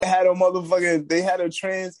a motherfucker. They had a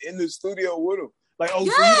trans in the studio with him. Like, oh,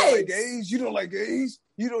 yes. So you don't like gays? You don't like gays?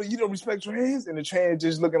 You don't respect trans? And the trans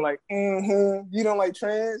just looking like, you don't like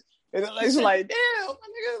trans? And it's like, damn, my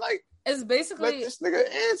nigga, like, it's basically let this nigga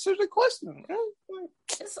answer the question, man.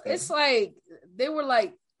 It's like they were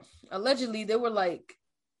like, allegedly they were like,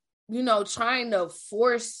 you know, trying to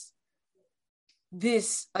force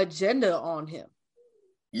this agenda on him.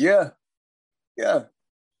 Yeah.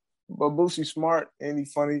 But Boosie smart and he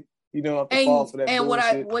funny. He don't have to fall for that and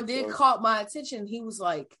bullshit. What did caught my attention, he was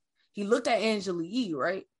like, he looked at Angela Yee,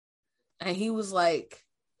 right? And he was like,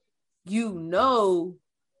 you know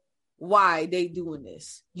why they doing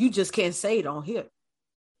this. You just can't say it on here.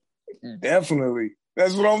 Definitely.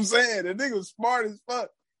 That's what I'm saying. The nigga smart as fuck.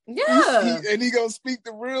 Yeah. He gonna speak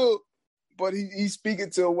the real, but he's speaking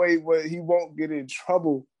to a way where he won't get in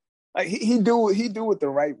trouble. Like he do it the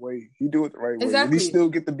right way. He do it the right way. And he still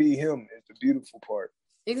get to be him. It's the beautiful part.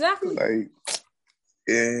 Exactly. Like,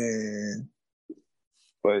 and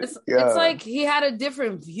but it's like he had a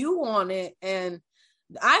different view on it, and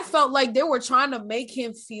I felt like they were trying to make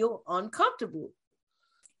him feel uncomfortable.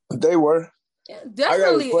 They were. Yeah,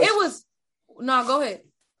 definitely. It was. No, go ahead.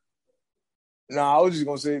 No, I was just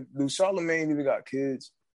gonna say, do Charlamagne even got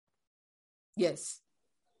kids? Yes.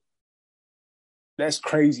 That's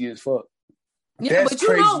crazy as fuck. Yeah, but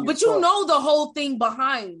you know the whole thing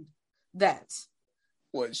behind that.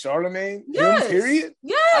 What, Charlamagne? Yes. Him, period?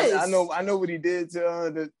 Yes. I know what he did to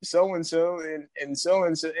the so-and-so and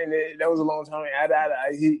so-and-so, and that was a long time.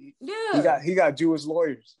 He got Jewish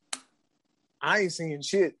lawyers. I ain't seeing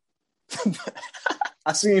shit.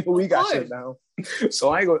 I seen who he got shut down.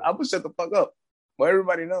 So I'm gonna shut the fuck up. But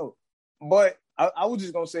everybody know. But I was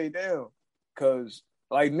just gonna say, damn, because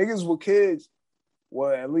like niggas with kids,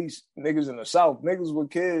 well, at least niggas in the South, niggas with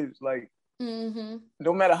kids, like,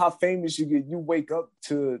 no matter how famous you get, you wake up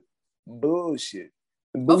to bullshit.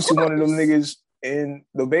 Boosie one of them niggas, and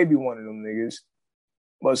the baby one of them niggas.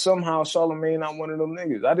 But somehow Charlamagne not one of them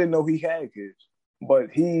niggas. I didn't know he had kids. But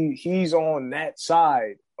he's on that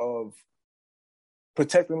side of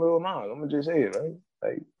protecting Lil Nas. I'm gonna just say it, right?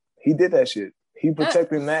 Like, he did that shit. He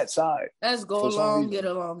protecting that side. That's go along, get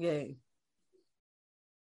along game.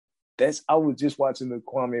 I was just watching the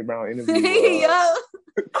Kwame Brown interview.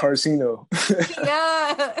 Carcino.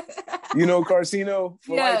 Yeah. You know Carcino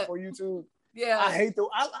for YouTube? Yeah.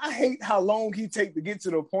 I hate how long he take to get to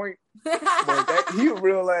the point. But he a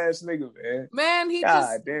real ass nigga, man. Man, he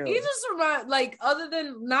just remind, like, other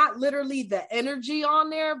than not literally the energy on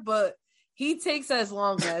there, but he takes as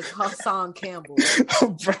long as Hassan Campbell.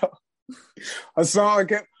 Bro. Hassan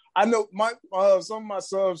Campbell. I know some of my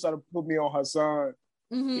subs try to put me on Hassan.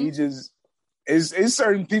 He just it's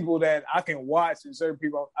certain people that I can watch and certain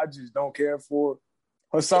people I just don't care for.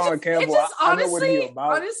 Hassan Campbell, I know what he's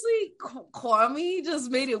about. Honestly, Kwame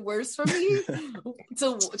just made it worse for me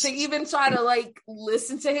to even try to like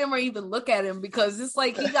listen to him or even look at him, because it's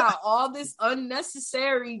like he got all this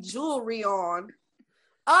unnecessary jewelry on.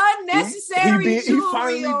 He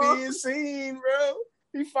finally being seen, bro.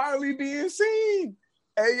 He finally being seen.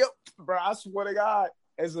 Hey, yo, bro, I swear to God,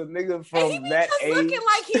 as a nigga from that age, looking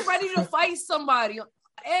like he's ready to fight somebody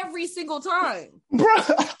every single time, bro.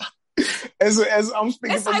 As I'm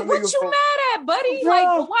speaking, it's like, what you mad at, buddy? Bro,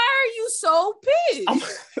 like, why are you so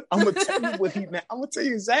pissed? I'm gonna tell you what he mad. I'm gonna tell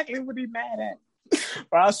you exactly what he mad at.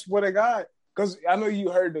 But I swear to God, because I know you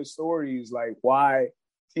heard the stories, like why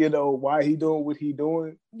he doing what he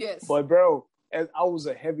doing. Yes. But bro, as I was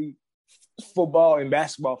a heavy football and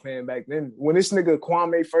basketball fan back then. When this nigga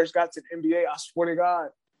Kwame first got to the NBA, I swear to God,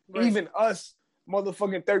 even us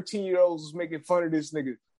motherfucking 13-year-olds was making fun of this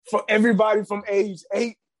nigga. For everybody from age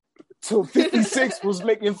 8 to 56 was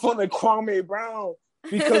making fun of Kwame Brown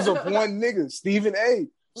because of one nigga, Stephen A.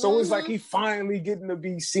 So it's like he finally getting to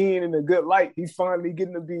be seen in a good light. He finally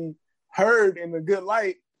getting to be heard in a good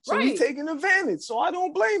light. So he taking advantage. So I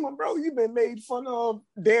don't blame him, bro. You've been made fun of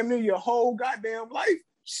damn near your whole goddamn life.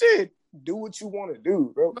 Shit, do what you want to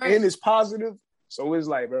do, bro. Right. And it's positive. So it's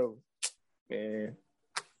like, bro, man,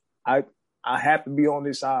 I have to be on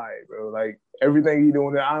this side, bro. Like, everything he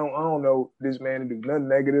doing, I don't know this man to do nothing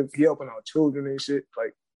negative. He helping our children and shit.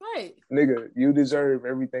 Like, nigga, you deserve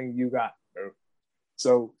everything you got, bro.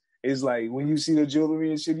 So it's like, when you see the jewelry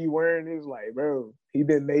and shit he wearing, it's like, bro, he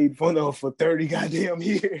been made fun of for 30 goddamn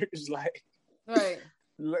years. Like,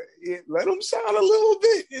 let him shine a little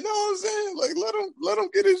bit. You know what I'm saying? Like, let him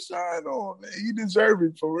get his shine on, man. He deserve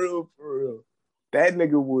it for real, for real. That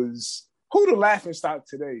nigga was who the laughing stock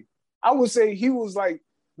today. I would say he was like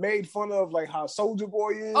made fun of, like how Soulja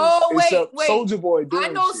Boy is. Oh wait, Soulja Boy doing I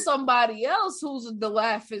know shit. Somebody else who's the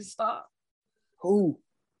laughing stock. Who?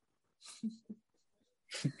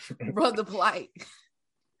 Brother Polite.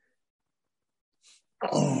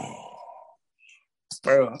 Oh,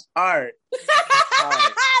 bro. All right.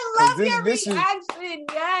 I love your reaction.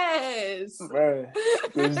 Yes. Bro,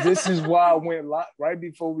 because this is why I went live right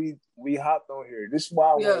before we hopped on here. This is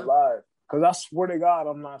why I went live. Because I swear to God,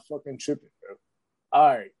 I'm not fucking tripping, bro. All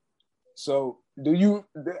right. So,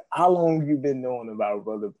 how long you been knowing about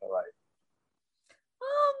Brother Polite?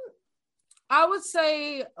 I would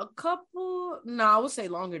say a couple. No, I would say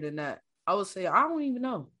longer than that. I would say I don't even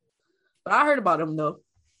know, but I heard about him though.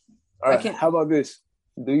 All right. How about this?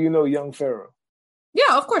 Do you know Young Pharaoh?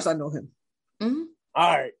 Yeah, of course I know him. Mm-hmm. All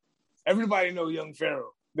right. Everybody know Young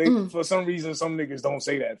Pharaoh. For some reason, some niggas don't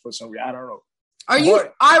say that for some reason. I don't know.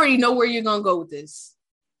 I already know where you're gonna go with this.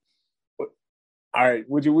 All right.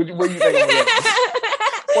 What do you think I'm gonna go?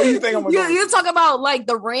 What do you think I'm gonna go? You talk about like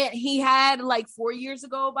the rant he had like 4 years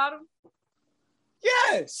ago about him?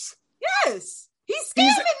 Yes. He's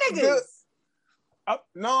scamming niggas.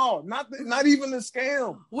 No, not even a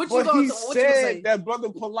scam. What he said that Brother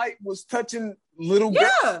Polite was touching little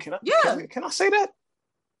girls. Can I say that?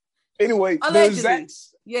 Anyway, allegedly.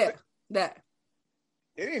 That.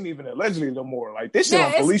 It ain't even allegedly no more. Like this shit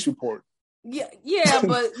on police report. Yeah,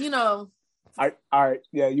 but you know. All right.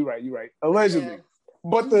 Yeah, you're right. Allegedly. Yeah.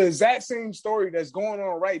 But the exact same story that's going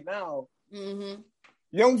on right now. Mm-hmm.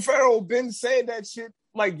 Young Pharaoh been said that shit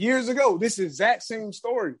like years ago. This exact same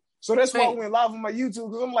story. So that's why I went live on my YouTube,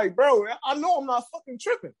 because I'm like, bro, I know I'm not fucking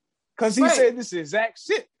tripping. Because he said this exact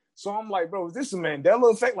shit. So I'm like, bro, is this a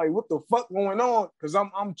Mandela effect? Like, what the fuck going on? Because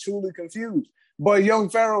I'm truly confused. But Young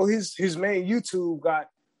Pharaoh, his main YouTube got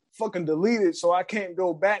fucking deleted, so I can't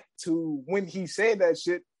go back to when he said that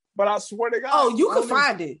shit. But I swear to God. Oh, you can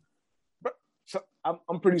find it. So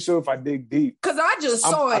I'm pretty sure if I dig deep. Because I just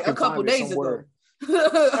saw it a couple days ago.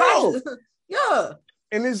 Yeah.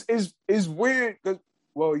 And it's weird because,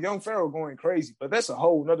 well, Young Pharaoh going crazy, but that's a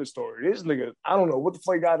whole nother story. This nigga, I don't know what the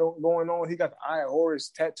fuck got going on. He got the Eye of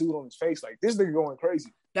Horus tattooed on his face. Like, this nigga going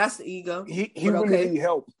crazy. That's the ego. He really need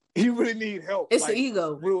help. He really need help. It's like, the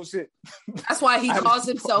ego. Real shit. That's why he calls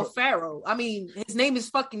himself Pharaoh. I mean, his name is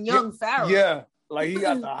fucking Young Pharaoh. Yeah. Like, he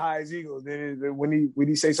got the highest ego. Then when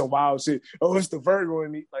he say some wild shit, oh, it's the Virgo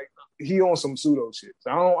in me. Like, he on some pseudo shit.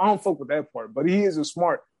 So I don't fuck with that part. But he is a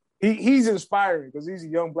smart. He's inspiring because he's a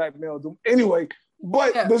young black male. Anyway,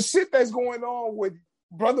 but the shit that's going on with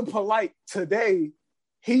Brother Polite today,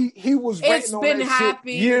 he was ranting on that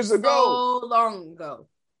shit years ago. So long ago.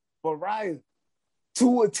 But Ryan,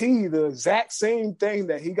 to a T, the exact same thing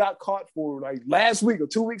that he got caught for like last week or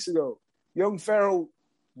 2 weeks ago. Young Pharaoh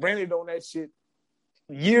ranted on that shit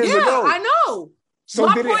years ago. I know.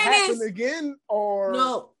 So did it happen again, or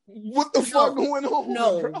no? What the fuck going on?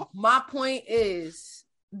 No, bro? My point is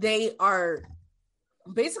they are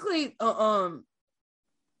basically the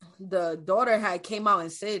daughter had came out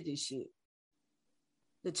and said this shit.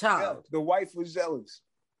 The child, the wife was jealous.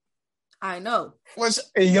 I know.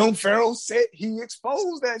 And Young Pharaoh said he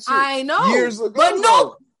exposed that shit. I know years ago. But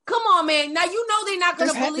no, come on, man. Now you know they're not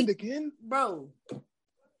gonna believe again, bro.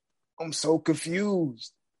 I'm so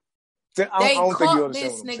confused. They caught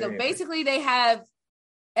this nigga. Basically, they have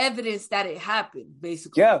evidence that it happened.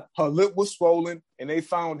 Basically, yeah, her lip was swollen, and they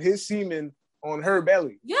found his semen on her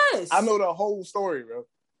belly. Yes, I know the whole story, bro.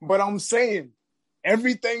 But I'm saying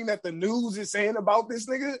everything that the news is saying about this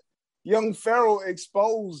nigga, Young Pharaoh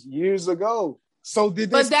exposed years ago. So did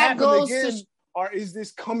this happen again, or is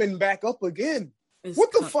this coming back up again?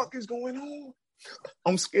 What the fuck is going on?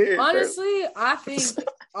 I'm scared. Honestly,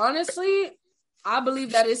 I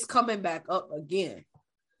believe that it's coming back up again.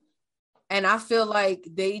 And I feel like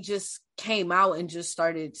they just came out and just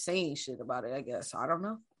started saying shit about it, I guess. I don't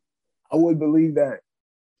know. I would believe that.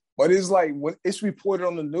 But it's like when it's reported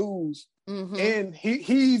on the news, and he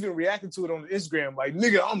even reacted to it on Instagram, like,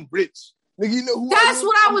 nigga, I'm rich. Nigga, you know who That's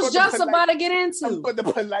what I was just about to get into. But the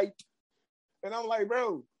Polite. And I'm like,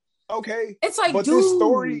 bro, okay. It's like, but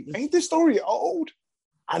dude. Ain't this story old?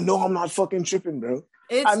 I know I'm not fucking tripping, bro.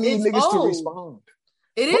 I need niggas old. to respond.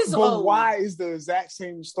 It is but old. Why is the exact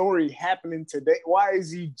same story happening today? Why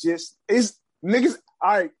is he just... niggas...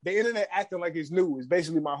 All right, the internet acting like it's new is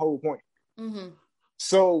basically my whole point. Mm-hmm.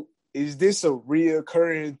 So is this a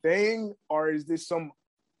reoccurring thing, or is this some...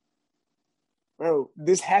 Bro,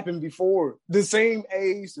 this happened before. The same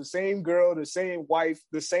age, the same girl, the same wife,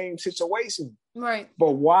 the same situation. Right.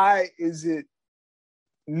 But why is it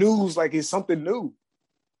news like it's something new?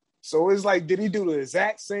 So it's like, did he do the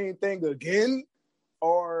exact same thing again?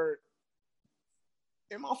 Or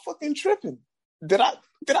am I fucking tripping? Did I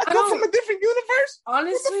come from a different universe?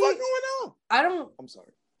 Honestly, what the fuck going on? I don't. I'm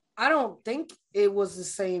sorry. I don't think it was the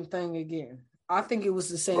same thing again. I think it was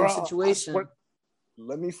the same situation.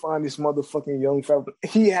 Let me find this motherfucking Young Pharaoh.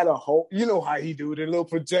 He had a whole, you know how he do the little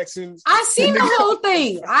projections. I seen the whole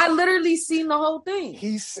thing. I literally seen the whole thing.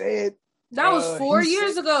 He said that was 4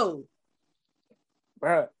 years ago.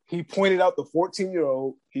 Bruh, he pointed out the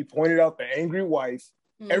 14-year-old. He pointed out the angry wife.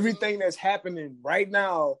 Mm-hmm. Everything that's happening right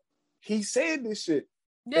now. He said this shit.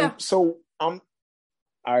 Yeah. And so all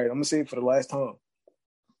right, I'm gonna say it for the last time.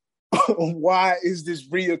 Why is this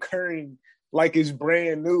reoccurring like it's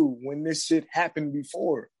brand new when this shit happened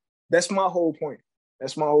before? That's my whole point.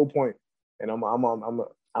 And I'm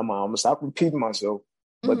gonna stop repeating myself.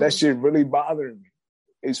 But that shit really bothering me.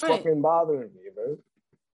 It's fucking bothering me, man.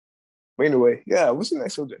 But anyway, yeah, what's the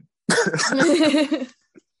next subject?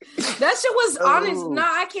 That shit was honest. No,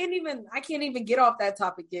 I can't even get off that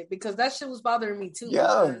topic yet because that shit was bothering me too.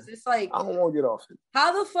 Yeah, it's like I don't want to get off it.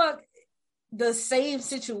 How the fuck the same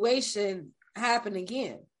situation happen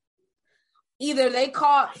again? Either they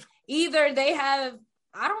have.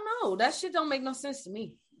 I don't know. That shit don't make no sense to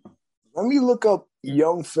me. Let me look up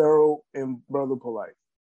Young Pharaoh and Brother Polite.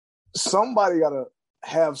 Somebody gotta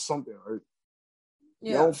have something, right?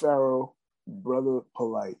 Yeah. Young Pharaoh, Brother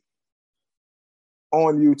Polite.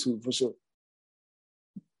 On YouTube, for sure.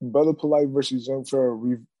 Brother Polite versus Young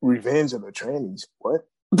Pharaoh, Revenge of the Trannies. What?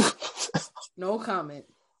 No comment.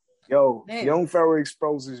 Yo, damn. Young Pharaoh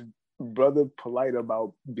exposes Brother Polite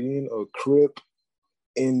about being a Crip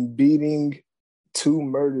and beating 2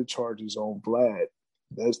 murder charges on Vlad.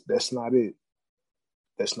 That's not it.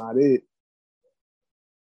 That's not it.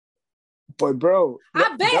 But bro,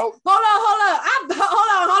 I bet. Hold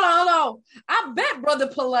on. I bet Brother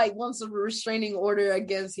Polite wants a restraining order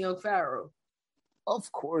against Young Pharaoh.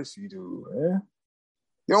 Of course you do, man.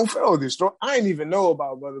 Young Pharaoh destroyed. I didn't even know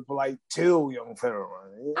about Brother Polite till Young Pharaoh.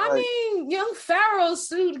 Man. I mean, Young Pharaoh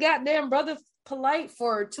sued goddamn Brother Polite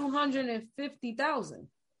for $250,000.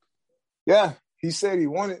 Yeah, he said he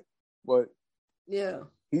won it, but yeah,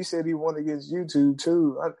 he said he won against YouTube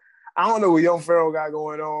too. I don't know what Young Pharaoh got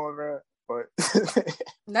going on, bro. But that's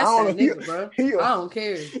that nigga, bro. I don't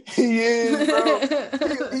care. He is, bro.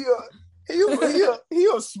 He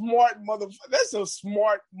a smart motherfucker. That's a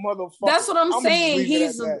smart motherfucker. That's what I'm saying.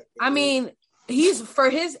 He's for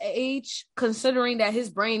his age, considering that his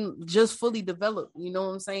brain just fully developed. You know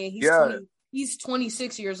what I'm saying? He's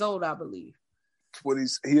 26 years old, I believe.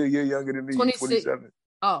 He a year younger than me. 27.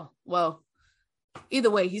 Oh, well, either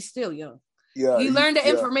way, he's still young. Yeah, he learned the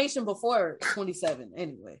information before 27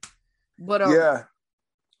 anyway. But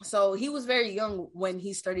so he was very young when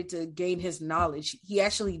he started to gain his knowledge. He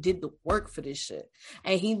actually did the work for this shit,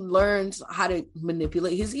 and he learned how to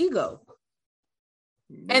manipulate his ego.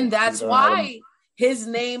 And that's why his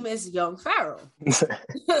name is Young Pharaoh.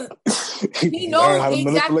 He knows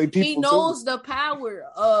exactly. He knows the power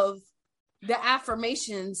of the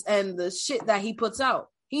affirmations and the shit that he puts out.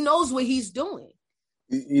 He knows what he's doing.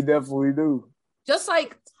 He definitely do. Just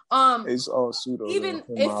like it's all pseudo. Even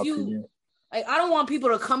if you like, I don't want people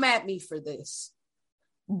to come at me for this,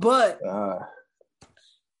 but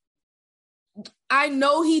I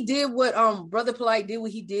know he did what Brother Polite did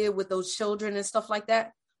what he did with those children and stuff like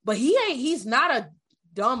that. But he's not a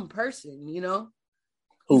dumb person, you know.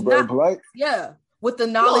 Who, Brother Polite? Yeah, with the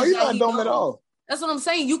knowledge. No, he's not dumb at all. That's what I'm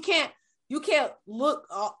saying. You can't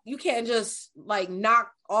just like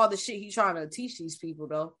knock all the shit he's trying to teach these people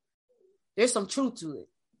though. There's some truth to it.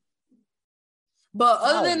 But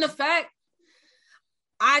other than the fact,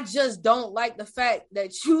 I just don't like the fact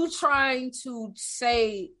that you trying to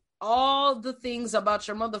say all the things about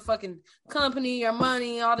your motherfucking company, your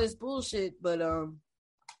money, all this bullshit. But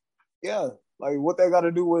yeah, like what that got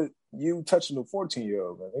to do with you touching the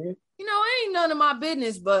 14-year-old, man? You know, it ain't none of my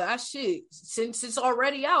business. But since it's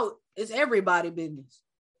already out, it's everybody's business.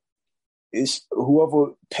 It's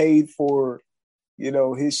whoever paid for,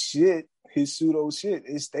 his shit. His pseudo shit,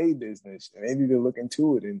 it's their business, and they need to look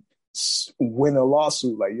into it and win a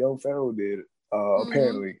lawsuit like Young Pharaoh did.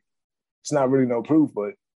 Apparently, it's not really no proof,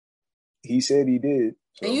 but he said he did.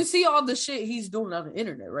 So. And you see all the shit he's doing on the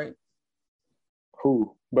internet, right?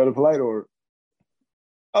 Who, Brother Polite or?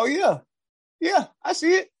 Oh yeah, I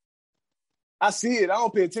see it. I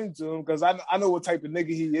don't pay attention to him because I know what type of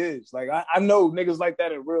nigga he is. Like I know niggas like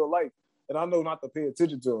that in real life, and I know not to pay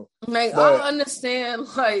attention to him. Like I understand,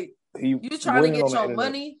 like. You trying to get your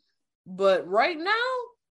money, but right now,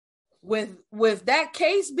 with that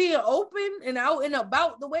case being open and out and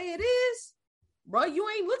about the way it is, bro, you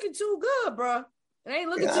ain't looking too good, bro. It ain't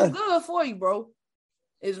looking too good for you, bro.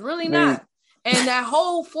 It's really not. And that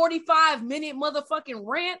whole 45-minute motherfucking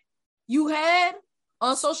rant you had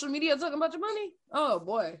On social media talking about your money? Oh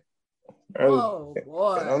boy. Oh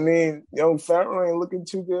boy. I mean, young Pharaoh ain't looking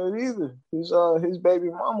too good either. His baby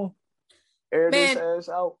mama aired his ass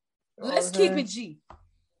out. Let's keep it G.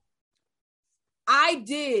 I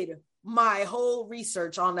did my whole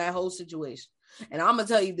research on that whole situation. And I'm gonna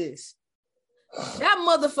tell you this. That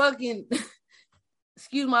motherfucking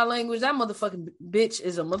excuse my language, that motherfucking bitch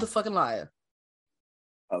is a motherfucking liar.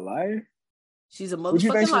 A liar? She's a motherfucking liar. What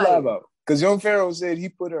you think she lied about? Because young Pharaoh said he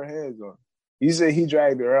put her hands on. He said he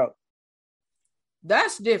dragged her out.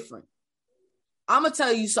 That's different. I'm gonna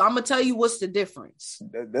tell you what's the difference.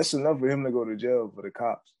 That's enough for him to go to jail for the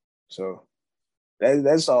cops. So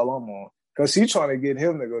that's all I'm on. Because she's trying to get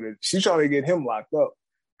him locked up.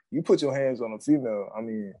 You put your hands on a female. I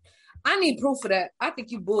mean, I need proof of that. I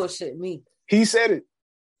think you bullshit me. He said it.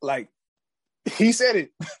 He said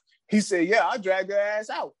it. He said, "Yeah, I dragged her ass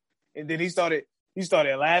out." And then he started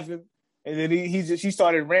laughing. And then he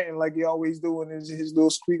started ranting like he always do in his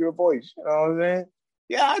little squeaker voice. You know what I'm saying?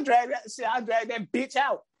 Yeah, I dragged that bitch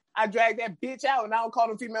out. I dragged that bitch out, and I don't call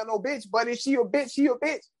the female no bitch. But if she a bitch, she a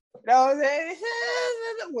bitch. You know what I'm saying?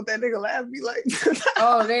 What that nigga laugh be like?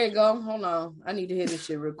 Oh, there you go. Hold on. I need to hear this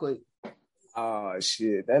shit real quick. Oh,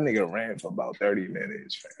 shit. That nigga ran for about 30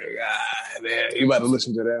 minutes. God, man. You about to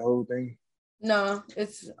listen to that whole thing? No,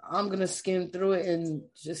 I'm going to skim through it and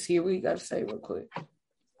just hear what you got to say real quick.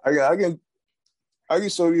 I can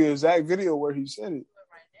show you the exact video where he said it.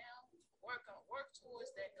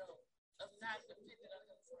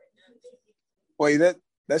 Wait,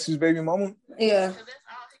 that's his baby mama? Yeah. So that's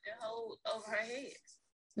all he can hold over her head.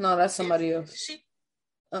 No, that's somebody else.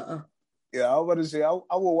 Yeah, I was about to say, I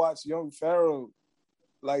will watch Young Pharaoh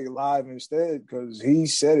like live instead because he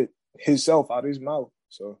said it himself out his mouth.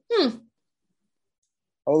 So,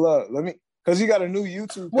 hold up, because he got a new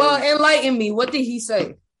YouTube page. Well, enlighten me. What did he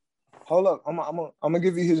say? Hold up, I'm gonna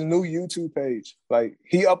give you his new YouTube page. Like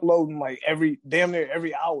he uploading like damn near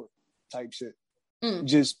every hour type shit,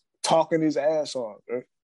 just talking his ass off. Right?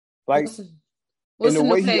 Like, what's the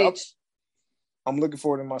new page? I'm looking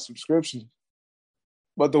for it in my subscription.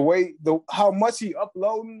 But how much he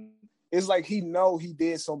uploading is like he know he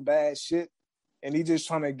did some bad shit, and he just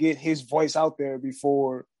trying to get his voice out there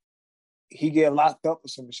before he get locked up or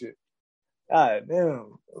some shit. God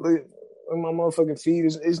damn, look my motherfucking feed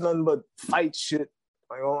is nothing but fight shit.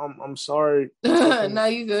 Like, oh, I'm sorry. No,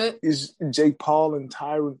 you good. It's Jake Paul and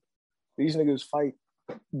Tyron. These niggas fight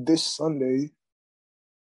this Sunday.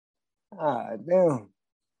 God damn.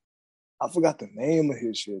 I forgot the name of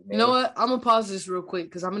his shit, man. You know what? I'm gonna pause this real quick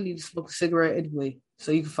because I'm gonna need to smoke a cigarette anyway,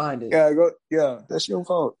 so you can find it. Yeah, go. Yeah, that's your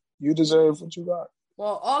fault. You deserve what you got.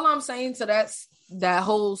 Well, all I'm saying to that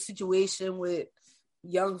whole situation with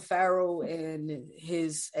young Pharaoh and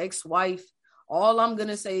his ex-wife, all I'm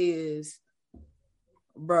gonna say is,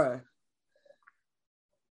 bruh,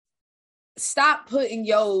 stop putting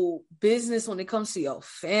your business when it comes to your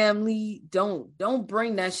family. Don't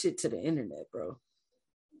bring that shit to the internet, bro.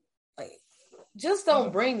 Like, just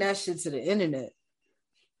don't bring that shit to the internet.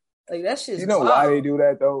 Like, that shit's You know wild. why they do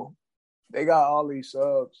that, though? They got all these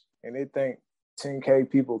subs, and they think 10K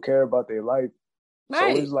people care about their life.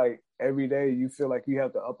 Right. So it's like every day you feel like you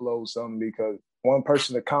have to upload something because one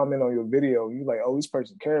person to comment on your video, you like, oh, this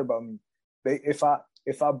person care about me. If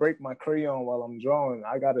I break my crayon while I'm drawing,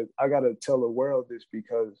 I gotta tell the world this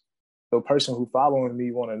because the person who following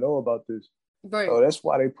me want to know about this. Right. So that's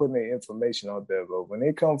why they putting their information out there. But when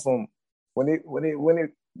it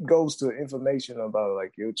goes to information about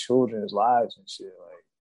like your children's lives and shit, like,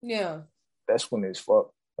 yeah, that's when it's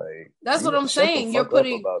fucked. Like, that's what I'm saying. You're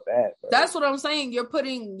putting about that. Bro. That's what I'm saying. You're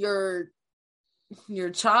putting your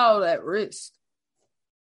child at risk.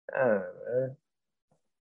 Man.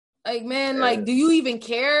 Like, man, yeah. Like, do you even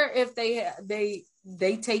care if they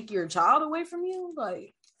take your child away from you?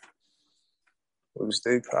 Like, which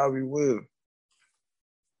they probably will.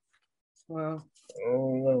 Well, I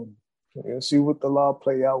don't know. We'll see what the law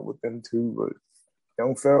play out with them too. But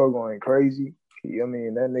young Pharaoh going crazy.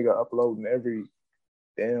 That nigga uploading every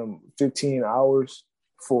damn 15 hours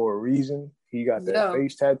for a reason. He got that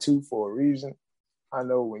face tattoo for a reason. I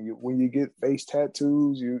know when you get face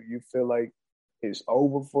tattoos, you feel like it's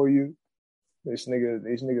over for you. This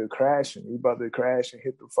nigga crashing. He about to crash and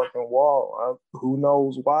hit the fucking wall. Who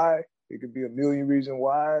knows why? It could be a million reasons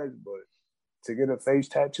why, but to get a face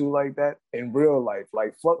tattoo like that in real life,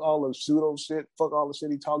 like fuck all the pseudo shit, fuck all the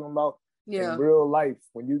shit he talking about. Yeah. In real life,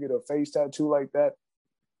 when you get a face tattoo like that,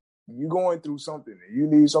 you going through something. You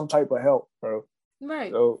need some type of help, bro.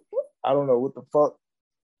 Right. So I don't know what the fuck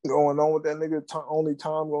going on with that nigga. Only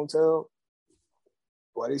time gonna tell.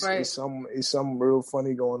 But it's something real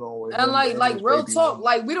funny going on with and him like his real baby talk, mama.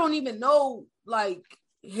 like we don't even know like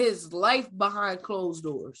his life behind closed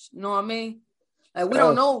doors. You know what I mean? Like we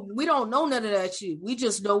don't know none of that shit. We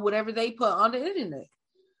just know whatever they put on the internet.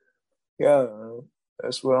 Yeah,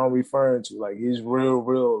 that's what I'm referring to. Like he's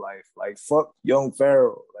real life. Like fuck Young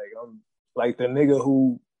Pharaoh. Like I'm like the nigga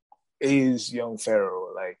who is Young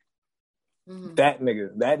Pharaoh. Like that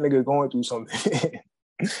nigga going through something.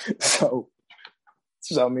 so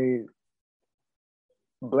I mean,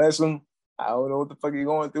 bless him. I don't know what the fuck he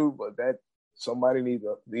going through, but that somebody need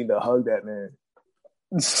to hug that man.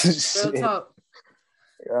 Real talk.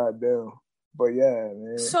 God damn. But yeah,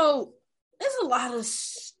 man. So there's a lot of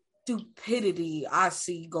stupidity I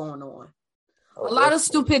see going on. A lot of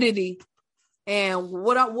stupidity. And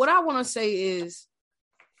what I want to say is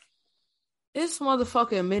it's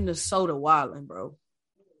motherfucking Minnesota wilding, bro.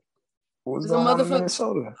 What's going on in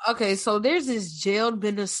Minnesota? Okay, so there's this jailed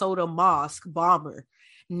Minnesota mosque bomber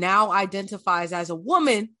now identifies as a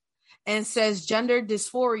woman and says gender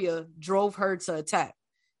dysphoria drove her to attack.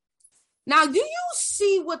 Now, do you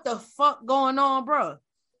see what the fuck going on, bro?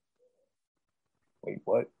 Wait,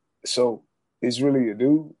 what? So it's really a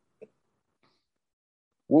dude?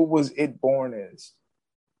 What was it born as?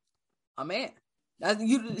 A man.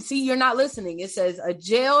 You see, you're not listening. It says a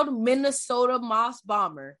jailed Minnesota mosque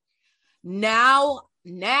bomber now,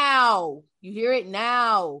 you hear it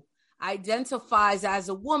now, identifies as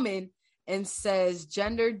a woman and says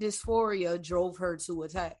gender dysphoria drove her to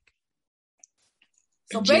attack.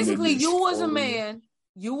 So basically, you was a man,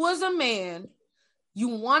 you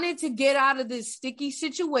wanted to get out of this sticky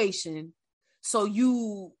situation, so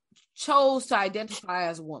you chose to identify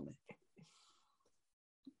as a woman.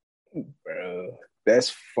 Bro,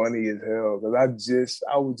 that's funny as hell, because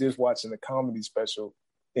I was just watching a comedy special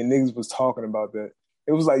and niggas was talking about that.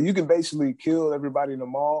 It was like you can basically kill everybody in the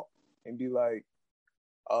mall and be like,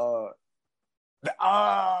 what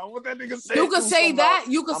that nigga said. You could say that.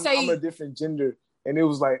 You could say I'm a different gender, and it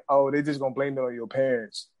was like, oh, they just gonna blame it on your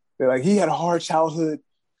parents. They're like, he had a hard childhood,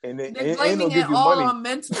 and they're blaming it all on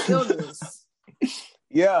mental illness.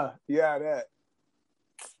 yeah, that.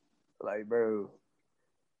 Like, bro,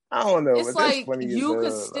 I don't know. It's like you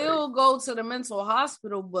could still go to the mental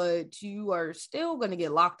hospital, but you are still gonna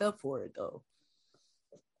get locked up for it, though.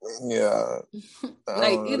 Yeah,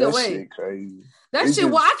 like either way, shit crazy. That shit.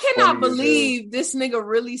 Well, I cannot believe this nigga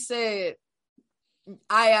really said,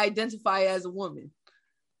 "I identify as a woman."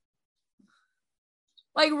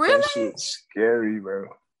 Like really? That shit's scary, bro.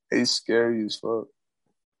 It's scary as fuck.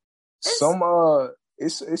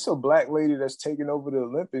 It's a black lady that's taking over the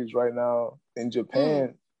Olympics right now in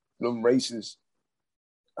Japan. Them racist,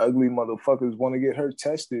 ugly motherfuckers want to get her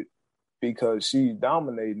tested because she's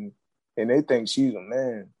dominating, and they think she's a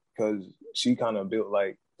man because she kind of built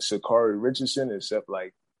like Sakari Richardson, except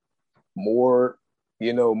like more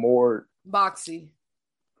boxy.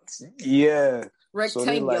 Yeah,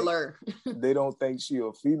 rectangular. So they don't think she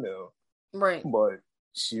a female, right? But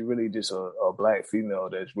she really just a black female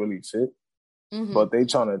that's really fit. Mm-hmm. But they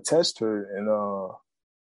trying to test her, and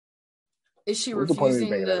is she refusing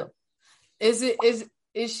the? Is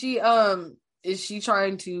she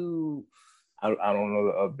trying to? I don't know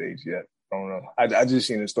the updates yet. I don't know. I just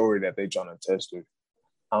seen a story that they trying to test her.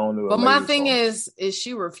 I don't know. But my thing is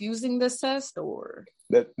she refusing this test or?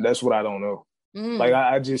 That's what I don't know. Like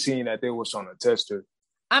I just seen that they was trying to test her.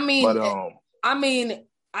 I mean,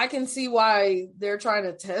 I can see why they're trying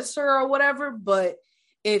to test her or whatever. But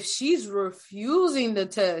if she's refusing the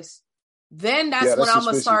test, then that's when I'm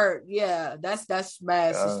gonna start. Yeah, that's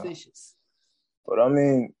mad suspicious. But I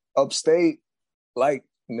mean, upstate, like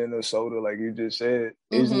Minnesota, like you just said,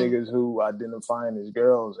 is niggas who identifying as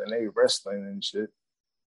girls and they wrestling and shit.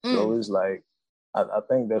 So it's like, I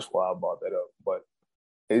think that's why I brought that up. But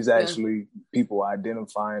it's actually people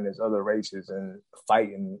identifying as other races and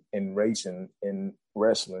fighting and racing and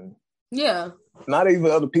wrestling. Yeah. Not even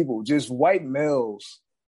other people, just white males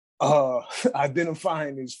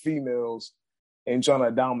identifying as females and trying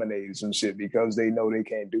to dominate some shit because they know they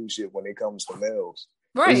can't do shit when it comes to males.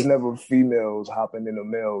 Right. It's never females hopping in a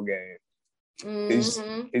male game.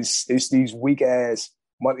 It's these weak ass.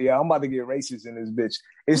 Yeah, I'm about to get racist in this bitch.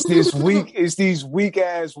 It's these weak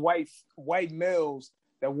ass white males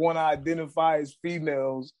that want to identify as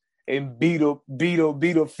females and beat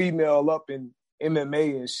a female up in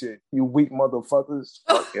MMA and shit. You weak motherfuckers.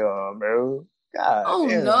 Fuck y'all, bro. God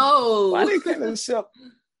damn. No. Why they can't accept?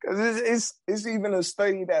 Because it's even a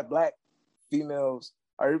study that black females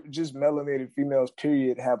or just melanated females,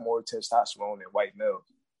 period, have more testosterone than white males.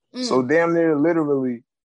 So damn near literally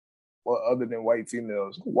well, other than white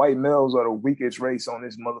females, white males are the weakest race on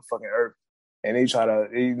this motherfucking earth. And they try to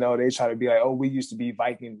be like, oh, we used to be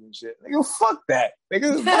Vikings and shit. Nigga, fuck that.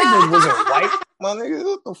 Nigga, Vikings wasn't white. My nigga,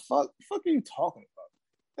 what the fuck? The fuck are you talking about?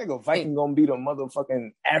 Nigga, Viking gonna be the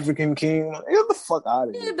motherfucking African king. Get the fuck out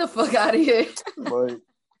of here. Get the fuck out of here. But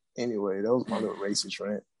anyway, that was my little racist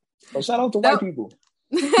rant. So shout out to white people.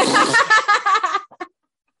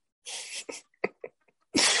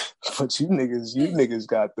 But you niggas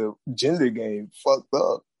got the gender game fucked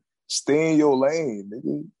up. Stay in your lane,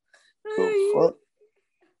 nigga. The fuck?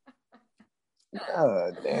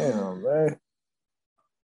 God damn, man.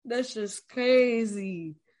 That's just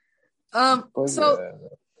crazy. So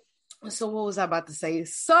what was I about to say?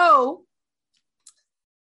 So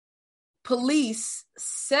police,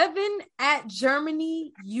 7 at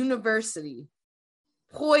Germany University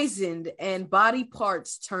poisoned and body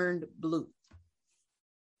parts turned blue.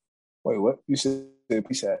 Wait, what? You said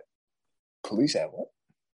police had what?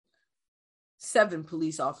 7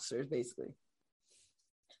 police officers, basically.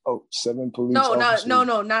 Oh, 7 police officers? No,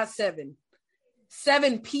 not 7.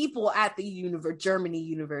 7 people at the Germany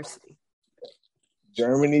University.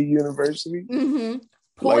 Germany University? Mm-hmm.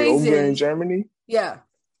 Poisoned. Like over in Germany? Yeah.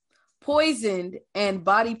 Poisoned and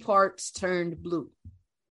body parts turned blue.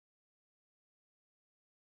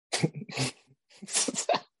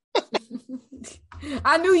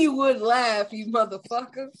 I knew you would laugh, you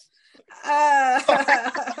motherfucker.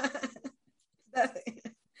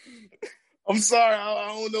 I'm sorry. I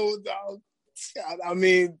don't know. I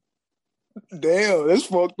mean, damn, that's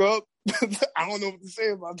fucked up. I don't know what to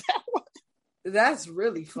say about that one. That's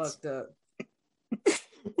really fucked up.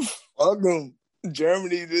 Fuck them.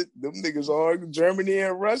 Germany, them niggas are Germany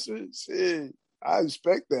and Russia. Shit, I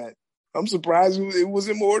expect that. I'm surprised it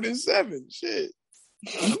wasn't more than 7. Shit.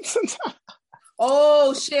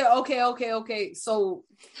 Oh shit. Okay. So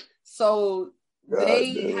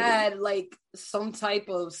they had like some type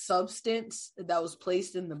of substance that was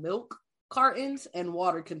placed in the milk cartons and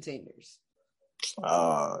water containers.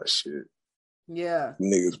 Oh shit. Yeah.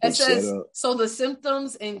 Niggas been set up. So the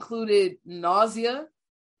symptoms included nausea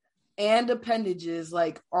and appendages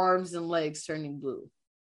like arms and legs turning blue.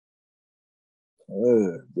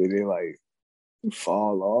 Did they like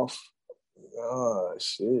fall off? Oh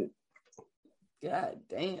shit. God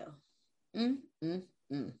damn.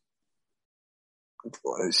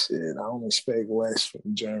 Boy, shit, I don't expect less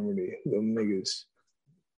from Germany. Them niggas,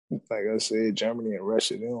 like I said, Germany and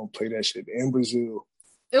Russia, they don't play that shit. In Brazil.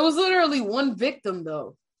 It was literally one victim,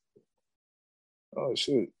 though. Oh,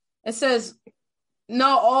 shit. It says,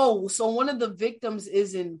 so one of the victims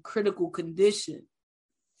is in critical condition.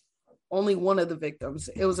 Only one of the victims.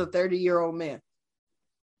 It was a 30-year-old man.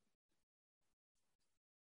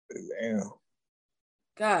 Damn.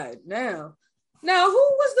 God damn. Now, who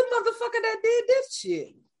was the motherfucker that did this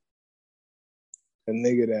shit? A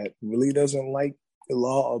nigga that really doesn't like the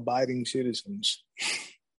law-abiding citizens.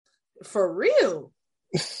 For real?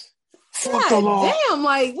 Fuck the law. Damn,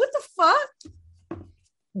 like, what the fuck?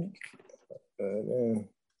 Damn.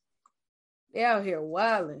 They out here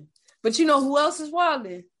wilding. But you know who else is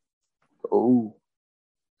wilding? Oh.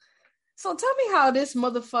 So tell me how this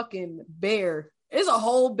motherfucking bear, there's a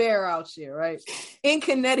whole bear out here, right? In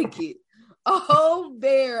Connecticut. A whole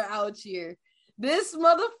bear out here. This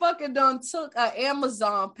motherfucker done took an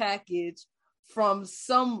Amazon package from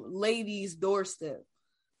some lady's doorstep.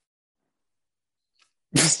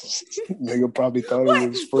 Nigga probably thought it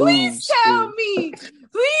was food. Please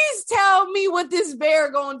tell me what this bear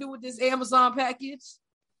gonna do with this Amazon package.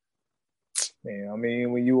 Man, I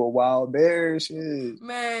mean, when you a wild bear, shit.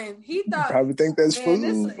 Man, he thought you probably think that's food.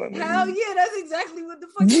 Hell yeah, that's exactly what the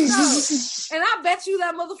fuck he thought. And I bet you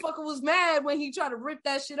that motherfucker was mad when he tried to rip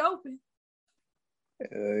that shit open.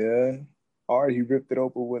 Yeah. Or he ripped it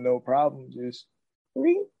open with no problem. Just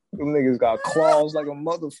them niggas got claws like a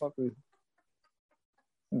motherfucker.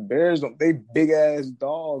 Bears, they big ass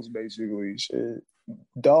dogs, basically. Shit.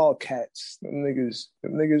 Dog cats. Them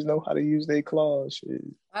niggas know how to use their claws. Shit.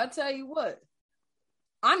 I tell you what.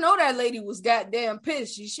 I know that lady was goddamn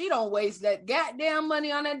pissed. She don't waste that goddamn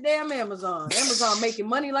money on that damn Amazon. Amazon making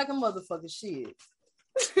money like a motherfucker shit.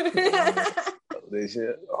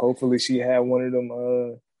 Hopefully she had one of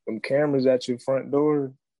them cameras at your front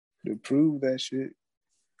door to prove that shit.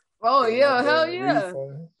 Oh yeah, hell yeah.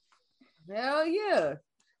 Refund. Hell yeah.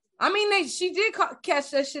 I mean, she did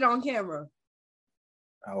catch that shit on camera.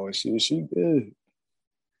 Oh shit, she good.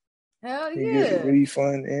 Hell yeah. Get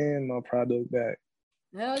refund and my product back.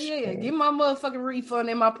 Hell yeah. Give my motherfucking refund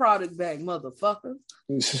and my product back, motherfucker.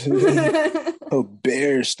 A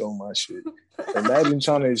bear stole my shit. Imagine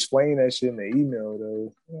trying to explain that shit in the email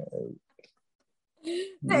though.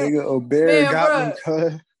 Nigga, a bear got me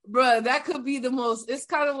cut. Bruh, that could be the most. It's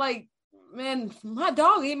kind of like, man, my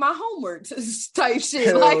dog ate my homework type shit.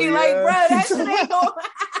 Hell like, yeah. bruh, that shit ain't going.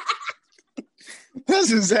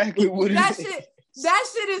 That's exactly what that shit. That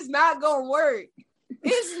shit is not gonna work.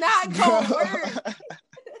 It's not gonna work.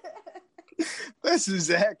 That's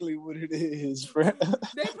exactly what it is, bro.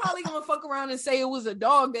 They probably gonna fuck around and say it was a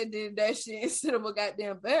dog that did that shit instead of a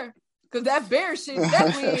goddamn bear. Because that bear shit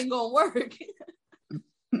definitely ain't gonna work.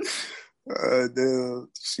 Damn.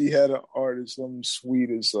 She had an art or something sweet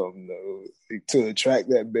or something though, like, to attract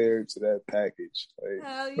that bear to that package. Like,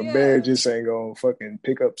 yeah. The bear just ain't gonna fucking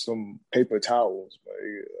pick up some paper towels.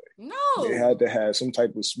 Like, no, they had to have some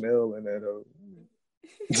type of smell in that.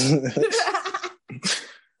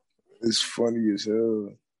 It's funny as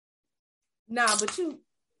hell. Nah, but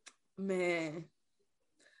man,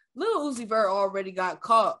 Lil Uzi Vert already got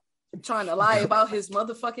caught trying to lie about his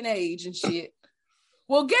motherfucking age and shit.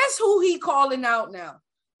 Well, guess who he calling out now?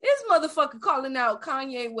 This motherfucker calling out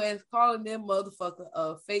Kanye West, calling them motherfucker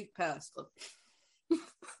a fake pastor.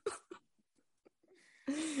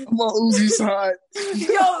 I'm on Uzi's side.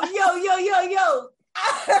 Yo.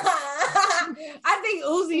 I think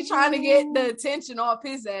Uzi trying to get the attention off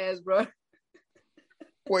his ass, bro.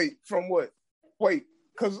 Wait, from what? Wait,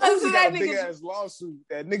 because Uzi got a big ass lawsuit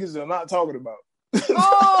that niggas are not talking about.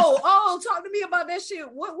 Talk to me about that shit.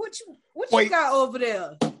 What you got over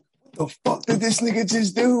there? What the fuck did this nigga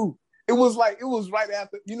just do? It was right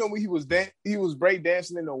after, when he was break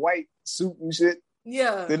dancing in a white suit and shit.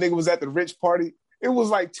 Yeah. The nigga was at the rich party. It was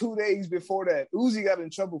like 2 days before that. Uzi got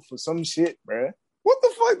in trouble for some shit, bruh. What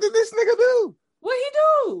the fuck did this nigga do? What he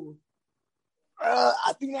do?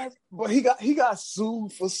 I think but he got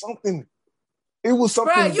sued for something. It was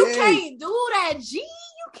something Bruh, you big. can't do that, G.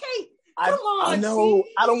 You can't. Come on, I know.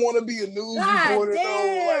 G. I don't want to be a news reporter.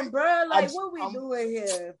 Damn, though. bro. What we doing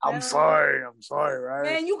here? I'm sorry, right?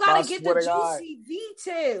 Man, you gotta get the juicy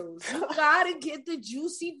details. You gotta get the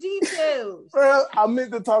juicy details. Bro, I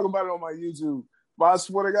meant to talk about it on my YouTube, but I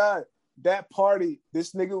swear to God, that party,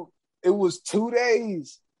 this nigga, it was 2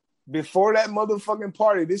 days before that motherfucking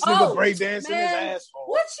party. This nigga breakdancing his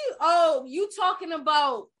asshole. You talking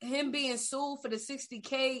about him being sued for the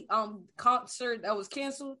 60K concert that was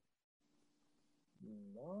canceled?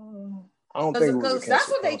 No, I don't think it was a canceled that's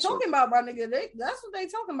what they concert. talking about, my nigga. That's what they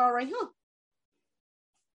talking about right here.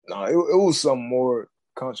 No, it was something more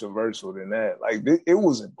controversial than that. Like, it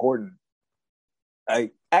was important.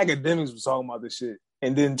 Like, academics was talking about this shit.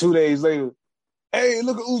 And then 2 days later, hey,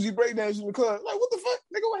 look at Uzi breakdancing in the club. Like, what the fuck?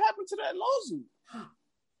 Nigga, what happened to that lawsuit?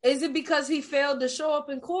 Is it because he failed to show up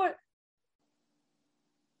in court?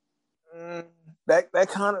 That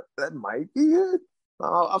might be it.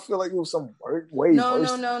 I feel like it was some way worse. No,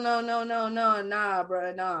 nah,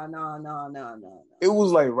 bro. Nah. It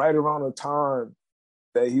was like right around the time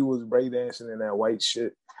that he was breakdancing in that white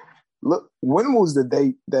shit. Look, when was the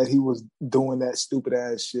date that he was doing that stupid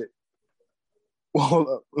ass shit? Well, hold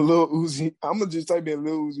up. Lil Uzi. I'm going to just type in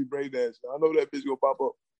Lil Uzi breakdancing. I know that bitch going to pop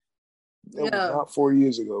up. That was not 4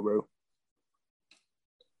 years ago, bro.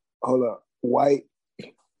 Hold up. White.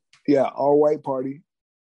 Yeah, all white party.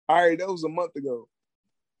 All right, that was a month ago.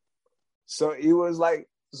 So it was like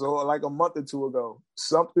a month or two ago.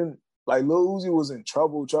 Something like Lil Uzi was in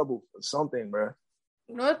trouble for something, bro.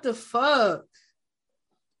 What the fuck?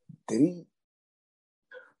 Did he?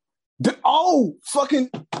 Fucking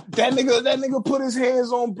that nigga put his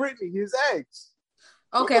hands on Britney, his ex.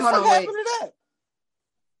 Okay, hold on, wait. What happened to that?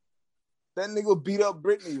 That nigga beat up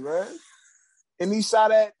Britney, right? And he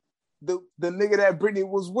shot at the nigga that Britney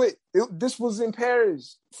was with. This was in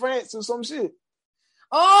Paris, France, or some shit.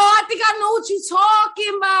 Oh, I think I know what you're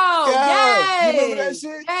talking about. Yeah, you remember that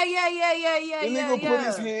shit? Yeah. The nigga put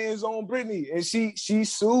his hands on Britney, and she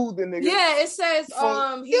sued the nigga. Yeah, it says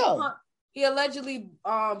he allegedly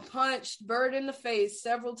punched Bird in the face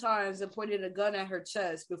several times and pointed a gun at her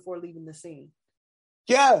chest before leaving the scene.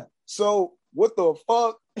 Yeah. So what the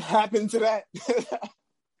fuck happened to that?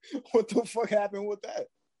 What the fuck happened with that?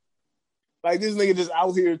 Like, this nigga just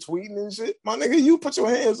out here tweeting and shit. My nigga, you put your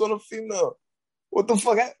hands on a female. What the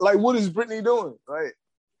fuck? Like, what is Britney doing? Like,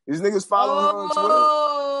 these niggas following her on Twitter?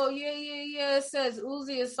 Oh, yeah. It says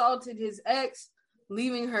Uzi assaulted his ex,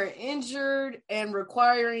 leaving her injured and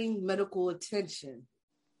requiring medical attention.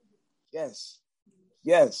 Yes.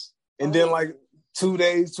 And then, like, 2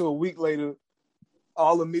 days to a week later,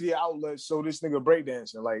 all the media outlets show this nigga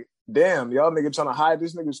breakdancing. Like, damn, y'all nigga trying to hide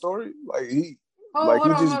this nigga's story? Like, he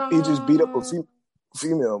just beat up a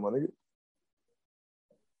female, my nigga.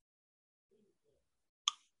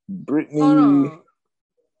 Brittany. Hold on.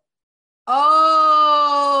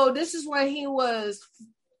 Oh, this is when he was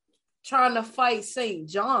trying to fight St.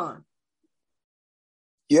 John.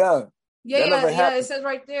 Yeah. Yeah. It says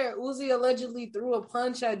right there, Uzi allegedly threw a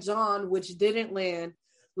punch at John, which didn't land.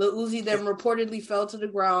 Lil Uzi then reportedly fell to the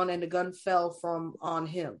ground and the gun fell on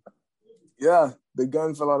him. Yeah, the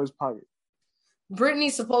gun fell out of his pocket. Brittany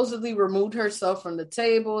supposedly removed herself from the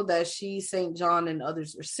table that she, St. John, and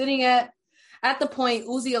others were sitting at. At the point,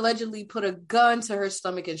 Uzi allegedly put a gun to her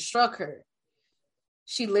stomach and struck her.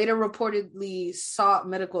 She later reportedly sought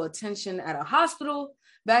medical attention at a hospital.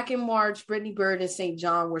 Back in March, Brittany Byrd and St.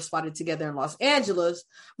 John were spotted together in Los Angeles,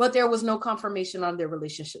 but there was no confirmation on their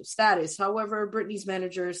relationship status. However, Brittany's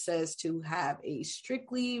manager says to have a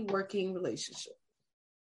strictly working relationship.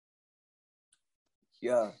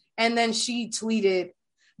 Yeah. And then she tweeted,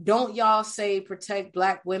 "Don't y'all say protect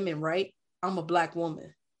Black women, right? I'm a Black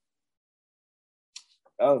woman."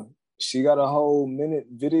 Oh, she got a whole minute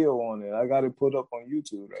video on it. I got it put up on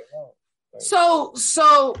YouTube right now. Like, so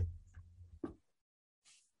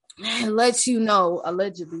it lets you know,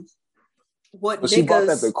 allegedly, what but niggas... she brought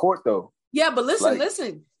that to court, though. Yeah, but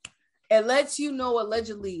listen. It lets you know,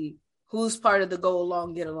 allegedly, who's part of the go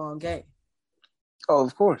along, get along gang. Oh,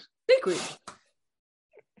 of course. Secret.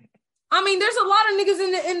 I mean, there's a lot of niggas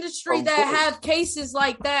in the industry that have cases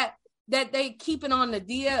like that they keeping on the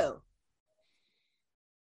DL.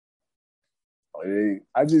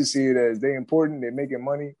 I just see it as they important, they're making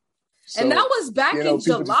money. So, and that was back in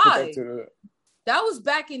July. That was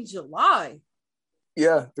back in July.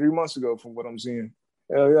 Yeah, 3 months ago from what I'm seeing.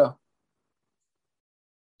 Hell yeah.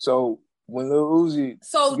 So when Lil Uzi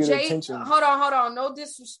Jay, attention... hold on. No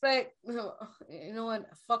disrespect. You know what?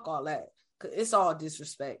 Fuck all that. It's all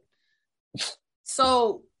disrespect.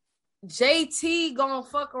 So JT gonna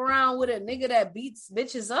fuck around with a nigga that beats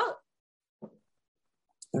bitches up?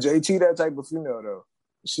 JT that type of female though.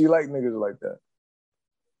 She like niggas like that.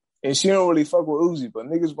 And she don't really fuck with Uzi, but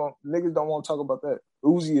niggas don't want to talk about that.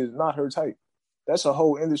 Uzi is not her type. That's a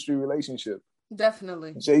whole industry relationship.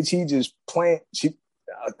 Definitely. JT just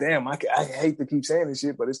damn, I hate to keep saying this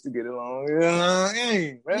shit, but it's to get along.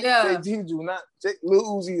 Yeah.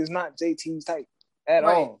 Lil Uzi is not JT's type at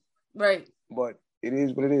all. Right. But it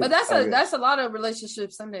is what it is. But that's a lot of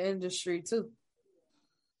relationships in the industry too.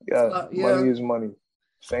 Yeah, money is money.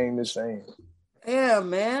 Fame is fame. Yeah,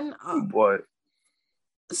 man. But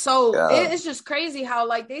it's just crazy how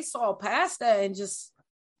like they saw past that and just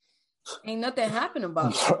ain't nothing happened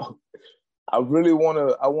about it. Bro, I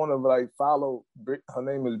wanna like follow. Her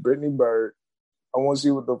name is Brittany Byrd. I want to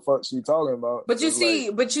see what the fuck she talking about. But you see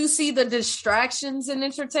the distractions in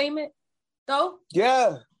entertainment, though.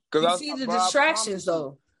 Yeah, because you see the distractions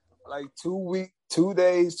though. Like 2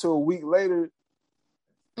 days to a week later,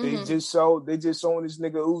 they just showing this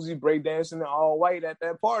nigga Uzi breakdancing in all white at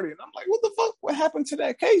that party, and I'm like, what the fuck? What happened to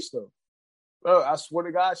that case though? Bro, I swear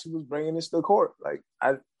to God, she was bringing this to court. Like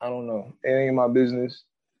I don't know, it ain't my business,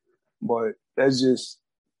 but that's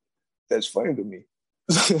funny to me.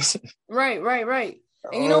 Right.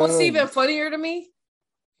 And you know what's even funnier to me?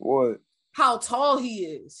 What? How tall he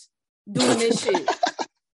is doing this shit.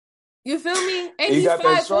 You feel me? And he got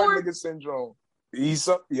that short 5'4". nigga syndrome. He's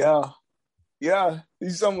something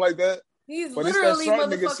like that. He's literally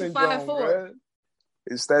motherfucking 5'4". Bro.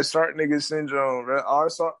 It's that short nigga syndrome, bro. All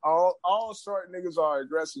short niggas are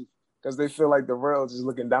aggressive because they feel like the world is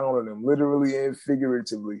looking down on them, literally and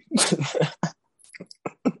figuratively.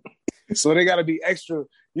 So they gotta be extra,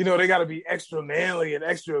 they gotta be extra manly and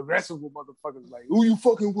extra aggressive with motherfuckers. Like, who you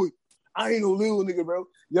fucking with? I ain't no little nigga, bro.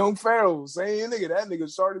 Young Pharaoh, same nigga. That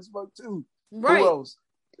nigga short as fuck too. Right. Who else?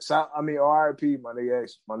 So, R.I.P. my nigga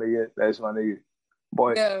X. My nigga, that's my nigga.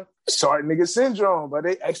 But short nigga syndrome, but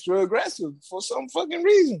they extra aggressive for some fucking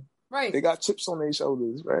reason. Right. They got chips on their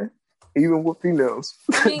shoulders, right? Even with females.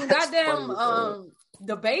 I mean, goddamn,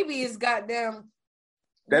 the baby is goddamn.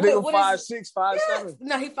 That nigga 5'6", 5'7".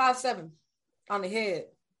 No, he 5'7" on the head,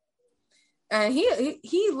 and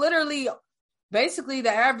he literally, basically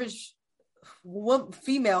the average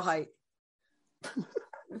female height,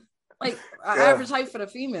 like average height for the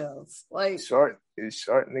females. Like it's short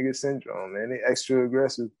nigga syndrome, man. They extra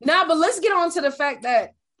aggressive. Nah, but let's get on to the fact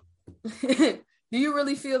that do you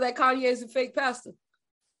really feel that Kanye is a fake pastor?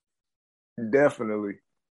 Definitely,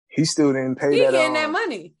 he still didn't pay that. He getting that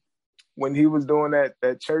money. When he was doing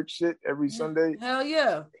that church shit every Sunday, hell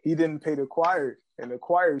yeah, he didn't pay the choir, and the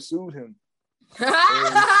choir sued him.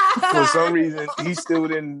 For some reason, he still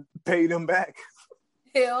didn't pay them back.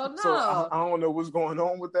 Hell no. So I don't know what's going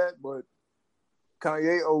on with that, but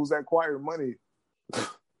Kanye owes that choir money.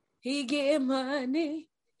 He getting money.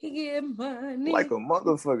 He get money like a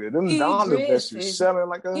motherfucker. Them Donda vessels selling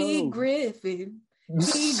like a hoe. He Griffin.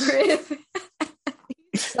 So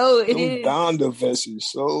it is. Them Donda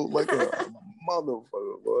vessels sold like a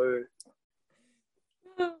motherfucker, boy.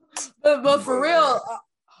 But for real,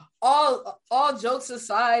 all jokes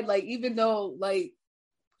aside, like even though like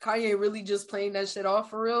Kanye really just playing that shit off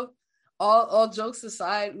for real, all jokes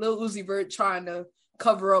aside, Lil Uzi Vert trying to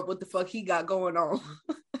cover up what the fuck he got going on.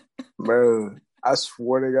 Bro, I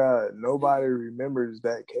swear to God, nobody remembers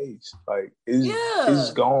that case. Like,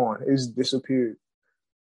 it's gone. It's disappeared.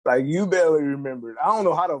 Like, you barely remember it. I don't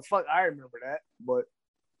know how the fuck I remember that, but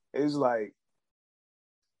it's like,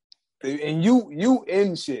 and you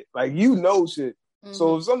in shit. Like, you know shit. Mm-hmm.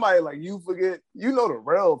 So if somebody like you forget, you know the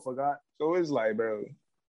real forgot. So it's like, bro.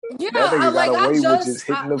 Yeah, that nigga got away with just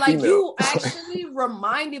hitting the female. You actually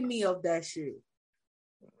reminded me of that shit.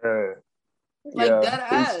 Like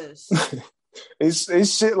that ass.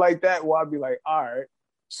 It's shit like that where I'd be like, all right,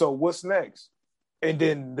 so what's next? And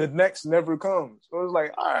then the next never comes. So it's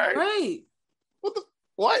like, all right. Right.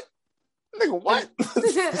 What? Nigga, what?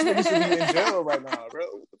 This nigga should be in jail right now, bro.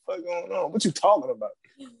 What the fuck going on? What you talking about?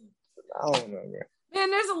 I don't know, man.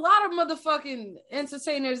 Man, there's a lot of motherfucking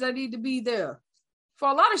entertainers that need to be there for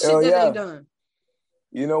a lot of shit that they done.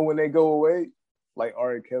 You know, when they go away, like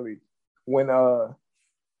R. Kelly, when I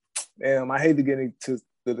hate to get into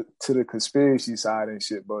the conspiracy side and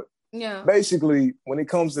shit, but basically when it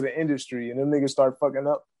comes to the industry and them niggas start fucking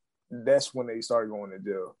up, that's when they start going to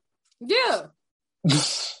jail. Yeah.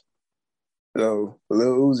 So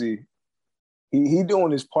Lil Uzi, he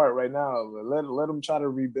doing his part right now. Let him try to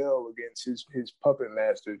rebel against his puppet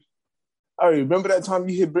masters. I remember that time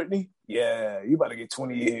you hit Britney? Yeah, you about to get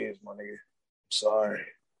 20 years, my nigga. Sorry.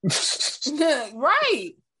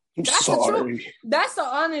 Right. That's sorry. The truth. That's the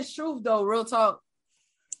honest truth, though. Real talk.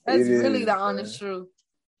 That's really the honest truth.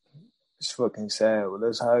 It's fucking sad, but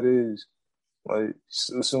that's how it is. Like,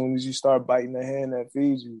 as soon as you start biting the hand that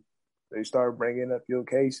feeds you, they start bringing up your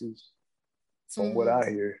cases. From what I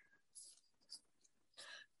hear.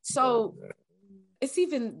 So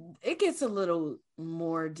it gets a little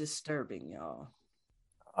more disturbing, y'all.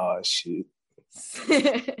 Oh shit.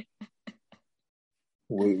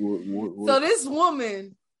 What? So this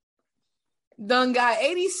woman done got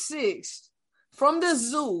 86 from the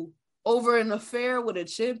zoo over an affair with a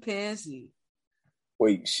chimpanzee.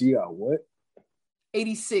 Wait, she got what?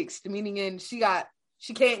 86, meaning she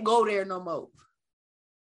can't go there no more.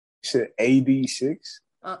 You said 86?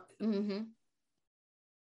 Mm-hmm.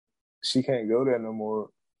 She can't go there no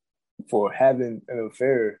more for having an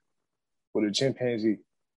affair with a chimpanzee.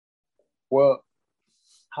 Well,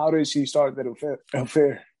 how did she start that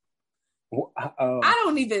affair? I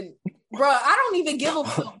don't even give a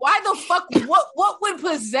fuck. Why the fuck? What would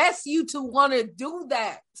possess you to want to do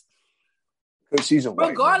that? Because she's a white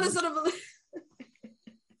regardless woman. of the.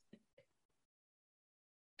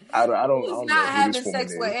 I don't. Who's not having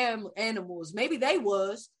sex with animals? Maybe they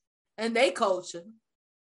was, and they culture.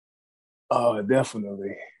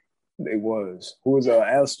 Definitely, they was. Who was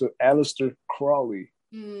Aleister Crowley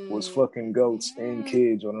was fucking goats and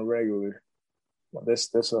kids on a regular. Well,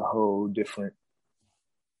 that's a whole different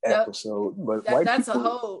episode. But that's a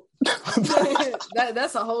whole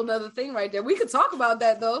that's a whole nother thing right there. We could talk about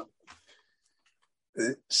that though.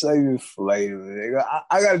 Save it for later.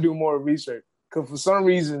 I got to do more research. Because for some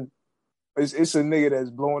reason, it's a nigga that's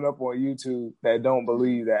blowing up on YouTube that don't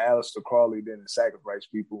believe that Aleister Crowley didn't sacrifice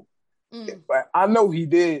people. But I know he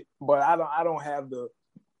did, but I don't have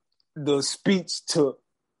the speech to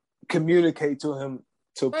communicate to him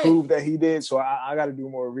to prove that he did. So I got to do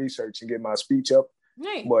more research and get my speech up.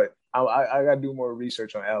 Right. But I got to do more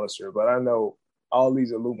research on Aleister. But I know all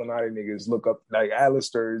these Illuminati niggas look up like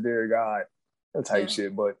Aleister is their god, that type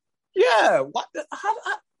shit. But what?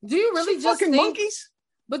 Do you really just think monkeys?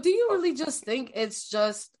 But do you really just think it's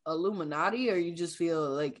just Illuminati, or you just feel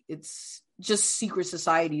like it's just secret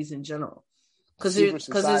societies in general? Because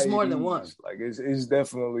there's more than one. Like it's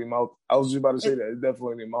definitely multiple. I was just about to say that it's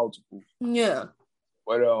definitely multiple. Yeah.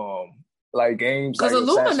 But like games like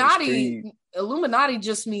Illuminati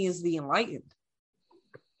just means the enlightened.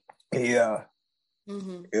 Yeah.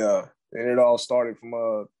 Mm-hmm. Yeah, and it all started from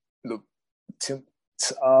the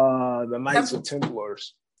Knights of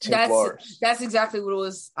Templars. That's exactly what it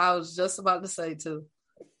was. I was just about to say too.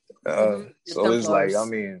 So it's like, I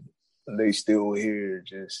mean, they still here.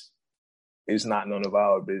 Just it's not none of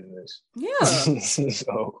our business. Yeah.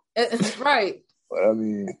 So right. But I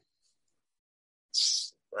mean,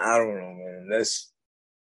 I don't know, man.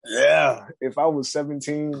 If I was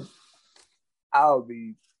 17, I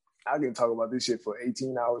can talk about this shit for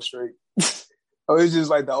 18 hours straight. Oh, it's just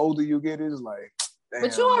like the older you get, it's like, damn,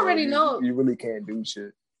 but you already know. You really can't do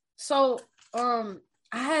shit. So, I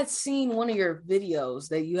had seen one of your videos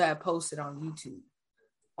that you had posted on YouTube.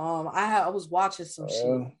 I was watching some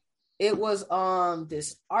shit. It was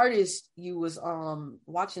this artist you was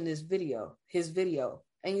watching his video,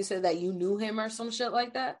 and you said that you knew him or some shit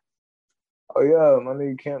like that. Oh yeah, my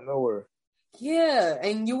nigga Camp Nowhere. Yeah,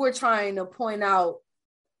 and you were trying to point out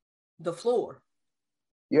the floor.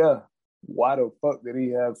 Yeah. Why the fuck did he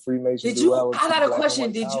have Freemason? I got a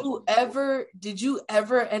question. Did you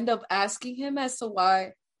ever end up asking him as to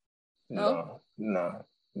why? No. And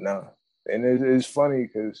it's funny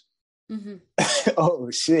because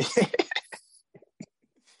oh shit.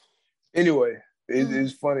 Anyway,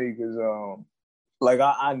 it's funny because like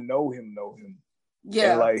I know him.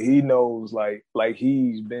 Yeah. And like he knows like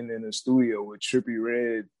he's been in a studio with Trippie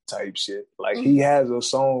Redd type shit. Like he has a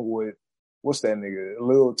song with what's that nigga?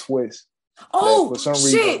 Lil Twist. Oh, for some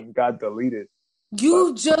shit. reason got deleted.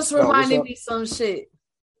 You just reminded me some shit.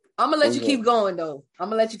 I'm gonna let you keep going though. I'm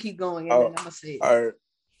gonna let you keep going and then I'm gonna say it. All right.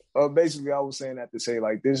 Basically I was saying that to say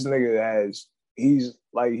like this nigga he's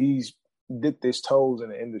dipped his toes in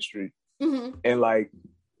the industry and like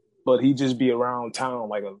but he just be around town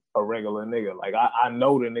like a regular nigga. Like I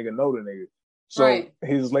know the nigga. So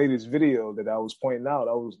his latest video that I was pointing out,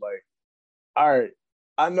 I was like, all right,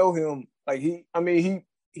 I know him. Like he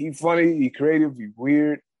funny, he creative, he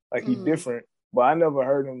weird, like he different. But I never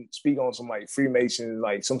heard him speak on some like Freemason,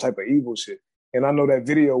 like some type of evil shit. And I know that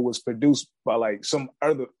video was produced by like some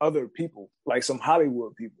other people, like some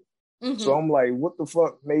Hollywood people. So I'm like, what the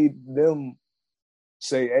fuck made them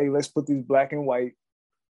say, hey, let's put this black and white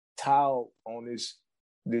tile on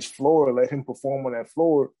this floor, let him perform on that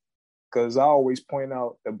floor. Because I always point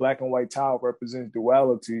out that black and white tile represents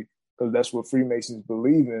duality, because that's what Freemasons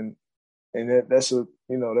believe in. And that's a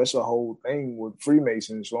whole thing with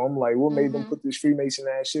Freemasons. So I'm like, what made them put this Freemason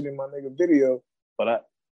ass shit in my nigga video? But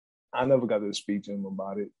I never got to speak to him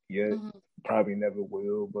about it yet. Probably never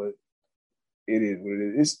will, but it is what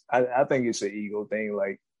it is. I think it's an ego thing.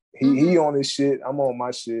 Like he on his shit, I'm on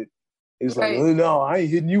my shit. It's like, oh, no, I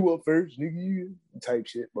ain't hitting you up first, nigga, you type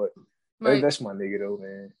shit. But that's my nigga though,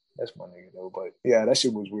 man. That's my nigga though. But yeah, that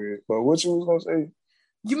shit was weird. But what you was gonna say?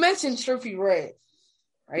 You mentioned Trippie Redd,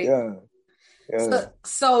 right? Yeah.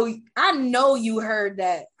 So I know you heard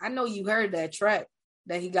that. I know you heard that track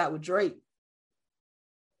that he got with Drake.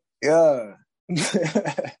 Yeah.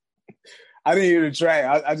 I didn't hear the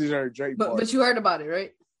track. I just heard Drake. But you heard about it,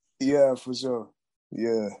 right? Yeah, for sure.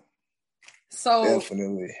 Yeah. So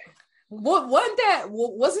definitely. Wasn't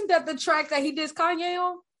that the track that he did Kanye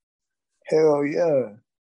on? Hell yeah.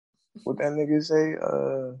 What that nigga say?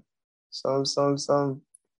 Some.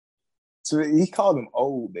 So he called him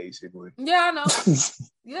old, basically. Yeah, I know.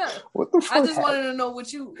 Yeah. What the fuck? I just wanted to know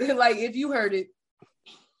what you like if you heard it.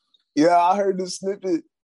 Yeah, I heard the snippet.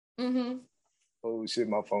 Oh shit,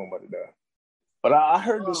 my phone about to die. But I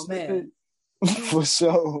heard the snippet for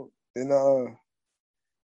sure. And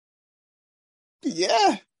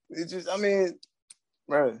yeah. It just, I mean,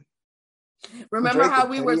 bro. Remember how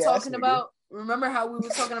we were talking about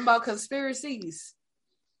conspiracies?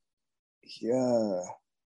 Yeah.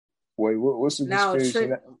 Wait, what's the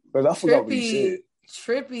conspiracy? Because I forgot what you said.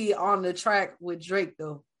 Trippie on the track with Drake,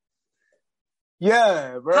 though.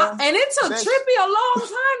 Yeah, bro. And it took Trippie a long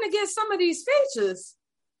time to get some of these features.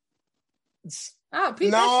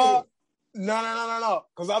 No.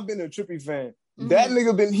 Because I've been a Trippie fan. That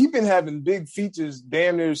nigga been having big features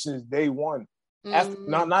damn near since day one. After,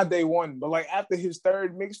 not day one, but like after his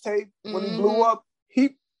third mixtape when he blew up,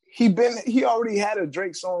 he already had a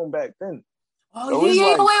Drake song back then. Oh so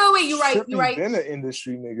yeah, like, wait, you're right. Been an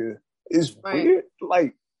industry nigga. It's weird.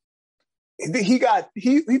 Like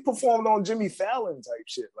he performed on Jimmy Fallon type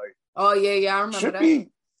shit. Like oh yeah, I remember Trippie, that.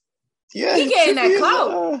 Yeah, he getting that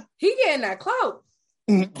clout. He getting that clout.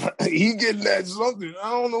 He getting that something. I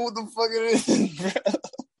don't know what the fuck it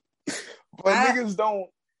is. But niggas don't.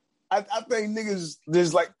 I think niggas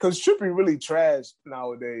just like, because Trippie really trash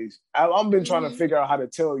nowadays. I've been trying to figure out how to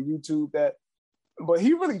tell YouTube that, but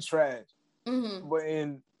he really trash.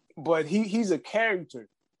 But he's a character.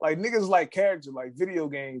 Like niggas like character, like video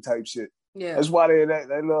game type shit. Yeah, that's why they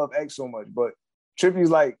love X so much. But Trippie's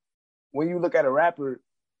like, when you look at a rapper,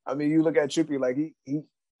 I mean, you look at Trippie like he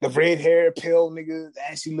the red hair, pale nigga,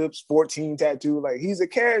 ashy lips, 14 tattoo. Like he's a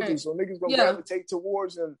character, so niggas gonna gravitate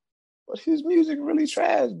towards him. But his music really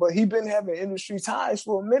trash. But he been having industry ties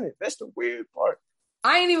for a minute. That's the weird part.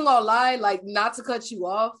 I ain't even gonna lie, like not to cut you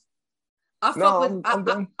off. I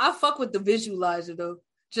fuck with the visualizer though.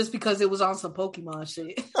 just because it was on some Pokemon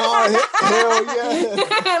shit. Oh, hell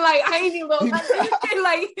yeah. Like, I ain't even gonna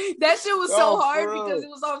like, that shit was so hard because it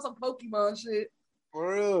was on some Pokemon shit.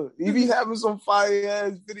 For real. He be having some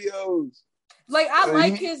fire-ass videos. Like, I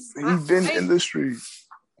like his... He's been industry.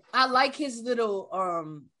 I like his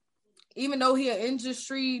little... even though he an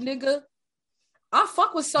industry nigga, I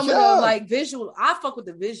fuck with some of the, like, visual... I fuck with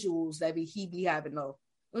the visuals that he be having, though.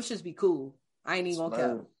 Those just be cool. I ain't even gonna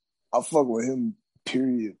count. I fuck with him,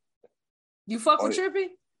 period. You fuck with Trippy?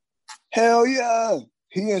 Hell yeah.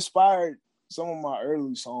 He inspired some of my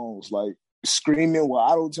early songs, like Screaming with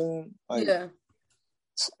Auto-Tune. Like, yeah.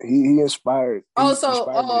 He inspired.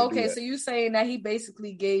 Okay. So you saying that he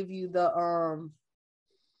basically gave you the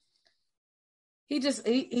he just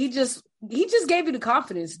gave you the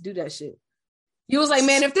confidence to do that shit. You was like,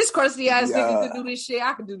 man, if this crusty ass nigga could do this shit,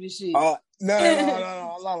 I could do this shit. No,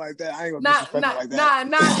 not like that. I ain't gonna disrespect like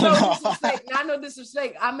that. No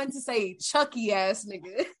disrespect. I meant to say Chucky ass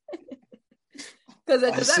nigga.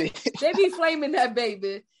 Because they be flaming that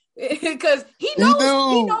baby. Because he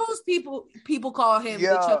knows people call him the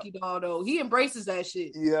Chucky doll though. He embraces that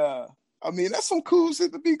shit. Yeah. I mean, that's some cool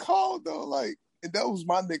shit to be called though. Like, that was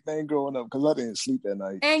my nickname growing up because I didn't sleep at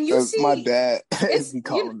night. And you see, my dad be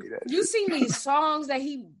calling me that. You seen these songs that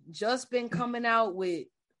he just been coming out with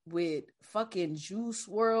fucking Juice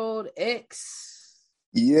WRLD X.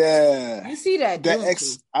 Yeah, you see that? That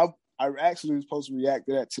X. I actually was supposed to react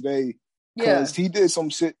to that today because he did some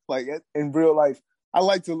shit like in real life. I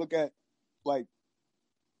like to look at like.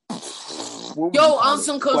 On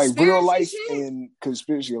some conspiracy like real life shit? And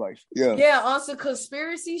conspiracy life. Yeah. Yeah, on some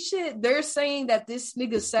conspiracy shit. They're saying that this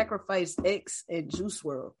nigga sacrificed X and Juice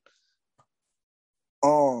WRLD.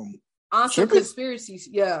 On some conspiracy,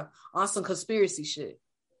 on some conspiracy shit.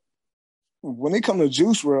 When it come to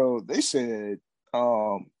Juice WRLD, they said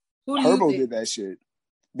Herbo did that shit.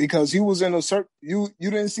 Because he was in a circle. You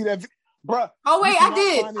didn't see that bruh. Oh wait, I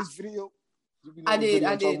did. Find this video. I did.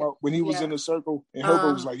 When he was in a circle and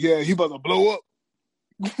Herbo was like, yeah, he about to blow up.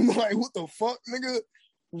 Like, what the fuck, nigga?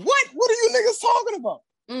 What are you niggas talking about?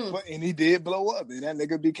 And he did blow up, and that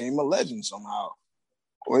nigga became a legend somehow.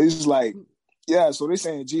 Or he's like, yeah, so they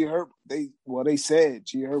saying G Herbo, they said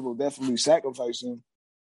G Herbo definitely sacrificed him.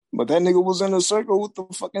 But that nigga was in a circle with the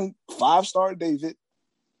fucking 5-star David.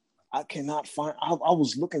 I cannot find, I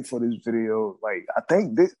was looking for this video, like, I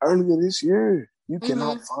think earlier this year. You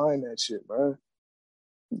cannot find that shit, bro.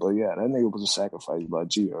 But yeah, that nigga was a sacrifice by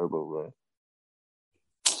G Herbo, bro.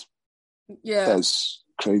 Yeah. That's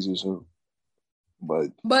crazy as hell. But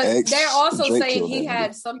they're also saying he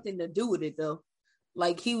had something to do with it, though.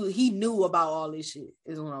 Like, he knew about all this shit,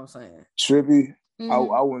 is what I'm saying. Trippy,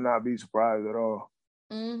 I would not be surprised at all.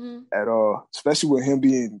 At all. Especially with him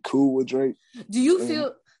being cool with Drake. Do you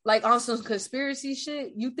feel like on some conspiracy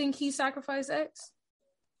shit, you think he sacrificed X?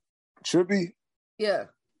 Trippy? Yeah.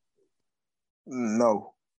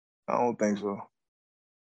 No, I don't think so.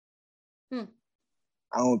 I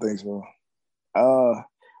don't think so.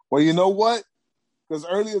 Well, you know what? Because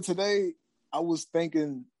earlier today, I was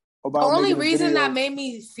thinking about the only reason that made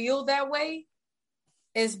me feel that way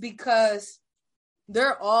is because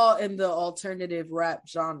they're all in the alternative rap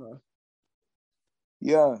genre.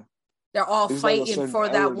 Yeah. They're all fighting for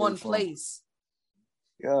that one place.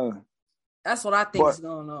 Yeah. That's what I think is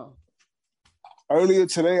going on. Earlier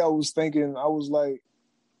today, I was like,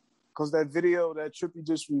 because that video that Trippy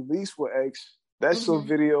just released with X, that's a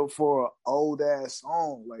video for an old ass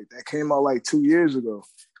song, like that came out like 2 years ago.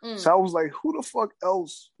 So I was like, who the fuck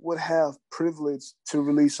else would have privilege to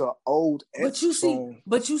release an old X song?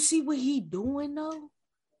 But you see what he doing though?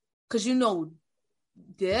 Because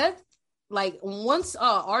death, like once an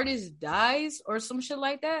artist dies or some shit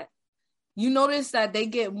like that, you notice that they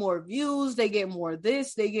get more views, they get more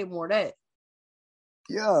this, they get more that.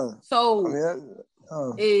 Yeah. So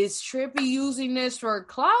is Trippy using this for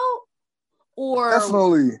clout? Or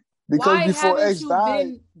definitely. Because before X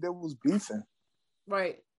died, there was beefing.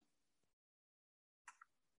 Right.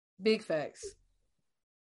 Big facts.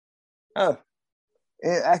 And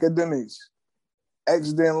academics.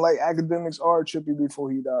 X didn't like academics or Trippy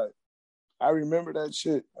before he died. I remember that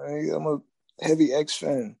shit. I'm a heavy X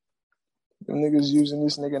fan. Them niggas using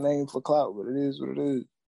this nigga name for clout, but it is what it is.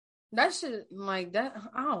 That shit, like that,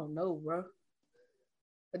 I don't know, bro.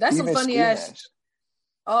 But that's even some funny ass.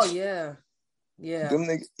 Oh yeah, yeah. Them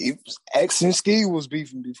niggas, X and Ski was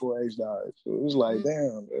beefing before X died, so it was like,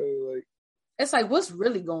 damn, bro, like. It's like, what's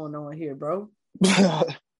really going on here, bro?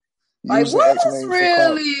 Like, what's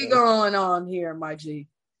really going on here, my G?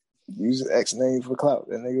 Use X name for clout.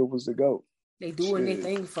 That nigga was the GOAT. They do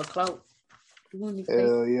anything for clout.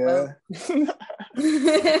 Hell yeah.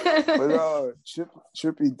 But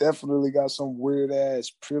Trippy definitely got some weird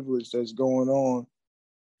ass privilege that's going on.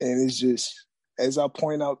 And it's just, as I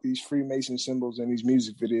point out these Freemason symbols in these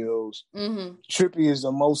music videos, Trippy is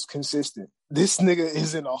the most consistent. This nigga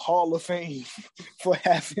is in a Hall of Fame for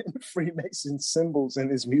having Freemason symbols in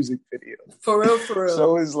his music video. For real.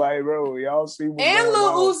 So it's like, bro, y'all see what's and going Lil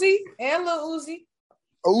on. Uzi.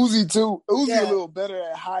 Uzi too. Uzi a little better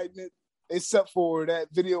at hiding it, except for that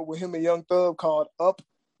video with him and Young Thug called Up.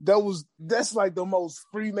 That's like the most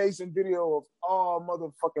Freemason video of all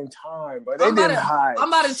motherfucking time. But they didn't hide. I'm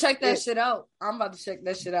about to check that shit out.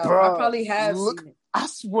 Bruh, I probably have seen it. I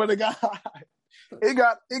swear to God. It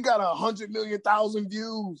got 100 million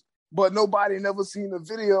views, but nobody never seen the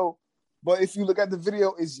video. But if you look at the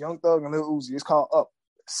video, it's Young Thug and Lil Uzi. It's called Up.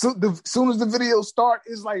 So soon as the video start,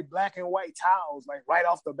 it's like black and white towels, like right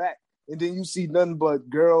off the bat. And then you see nothing but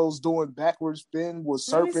girls doing backwards spin with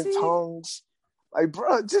serpent tongues. Like,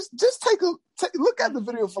 bro, just look at the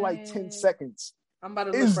video for like 10 seconds. I'm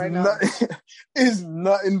about to look right now. It's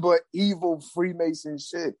nothing but evil Freemason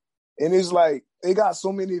shit. And it's like, they got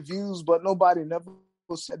so many views, but nobody never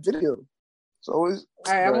said video. So it's...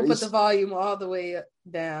 All right, I'm going to put the volume all the way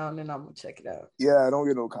down and I'm going to check it out. Yeah, I don't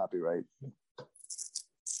get no copyright.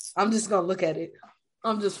 I'm just going to look at it.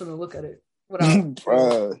 I'm just going to look at it.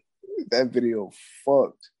 Bruh, that video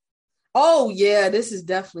fucked. Oh, yeah, this is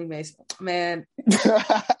definitely Mason. Man,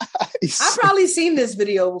 I've probably seen this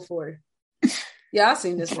video before. Yeah, I've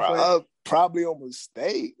seen this before. Probably on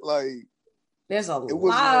mistake. Like, there's a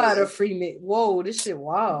lot of Freemason. Whoa, this shit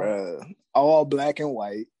wild. Bruh, all black and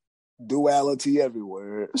white, duality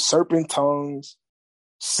everywhere, serpent tongues,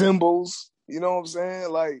 symbols. You know what I'm saying?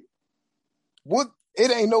 Like, what?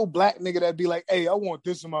 It ain't no black nigga that be like, "Hey, I want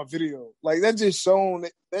this in my video." Like that just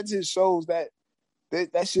shows that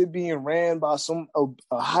shit being ran by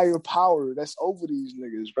a higher power that's over these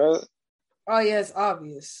niggas, bro. Oh yeah, it's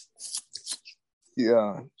obvious.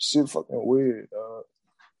 Yeah, shit fucking weird.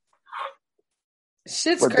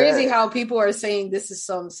 Shit's crazy how people are saying this is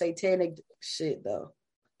some satanic shit, though.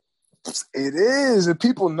 It is, and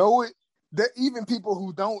people know it. That even people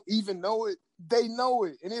who don't even know it, they know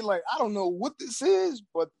it, and they're like, I don't know what this is,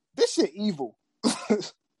 but this shit evil.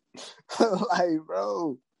 Like,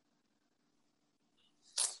 bro.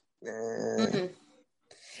 Man.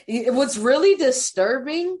 What's really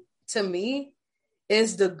disturbing to me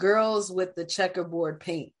is the girls with the checkerboard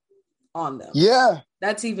paint on them. Yeah.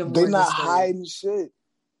 That's even more They're not disturbing. hiding shit.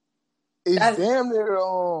 It's damn near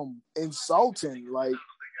insulting. Like,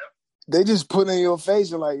 they just put in your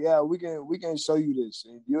face and like, yeah, we can show you this.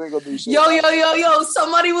 And you ain't gonna do shit. Yo.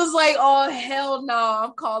 Somebody was like, oh hell no,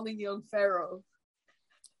 I'm calling Young Pharaoh.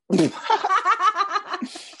 I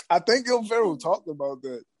think Young Pharaoh talked about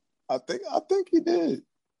that. I think he did.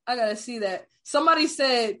 I gotta see that. Somebody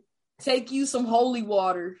said, take you some holy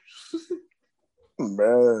water.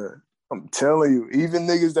 Man, I'm telling you, even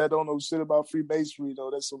niggas that don't know shit about Freemasonry,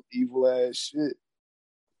 though, that's some evil ass shit.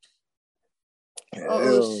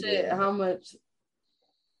 Oh shit, man. How much?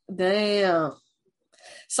 Damn.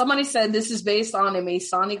 Somebody said this is based on a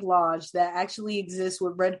Masonic lodge that actually exists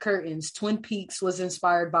with red curtains. Twin Peaks was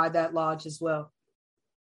inspired by that lodge as well.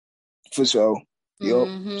 For sure. Yup.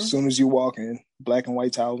 As soon as you walk in, black and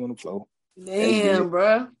white towels on the floor. Damn,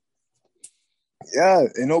 bro. Yeah,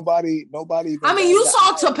 and nobody. I mean, you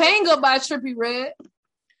saw Topanga by Trippie Redd.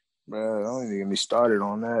 Bro, don't even get me started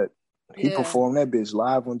on that. He performed that bitch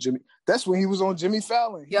live on Jimmy. That's when he was on Jimmy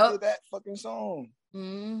Fallon. He did that fucking song.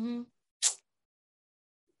 Mm-hmm.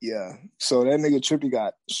 Yeah. So that nigga Trippie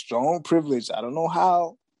got strong privilege. I don't know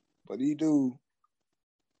how, but he do.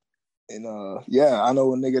 And I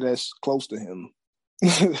know a nigga that's close to him.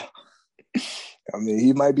 I mean,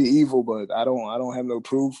 he might be evil, but I don't have no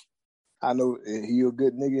proof. I know he a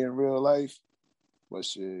good nigga in real life. But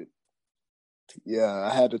shit. Yeah,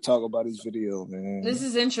 I had to talk about his video, man. This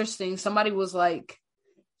is interesting. Somebody was like,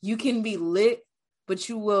 you can be lit, but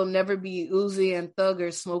you will never be Uzi and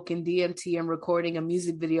Thugger smoking DMT and recording a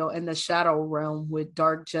music video in the shadow realm with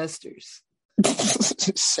dark jesters.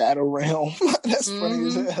 Shadow realm. That's funny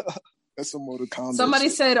as hell. That's a Mortal Kombat. Somebody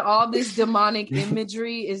said all this demonic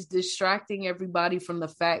imagery is distracting everybody from the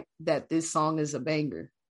fact that this song is a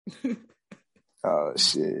banger. Oh,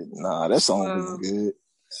 shit. Nah, that song wasn't good.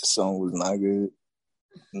 That song was not good.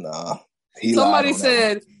 Nah. Somebody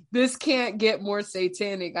said, this can't get more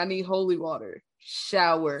satanic. I need holy water.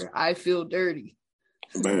 Shower. I feel dirty.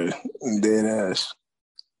 Man, dead ass.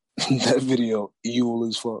 That video, evil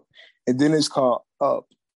as fuck. And then it's called Up.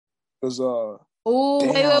 Because, wait.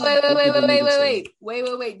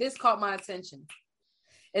 This caught my attention.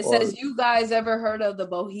 It says, you guys ever heard of the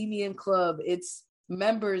Bohemian Club? Its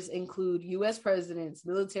members include U.S. presidents,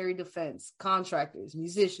 military defense, contractors,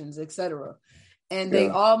 musicians, etc. And they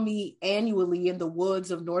all meet annually in the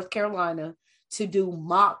woods of North Carolina to do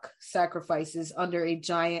mock sacrifices under a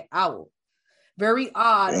giant owl. Very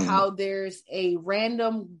odd how there's a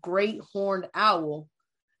random great horned owl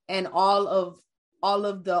and all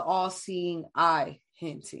of the all-seeing eye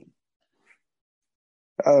hinting.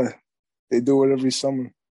 They do it every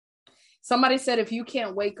summer. Somebody said if you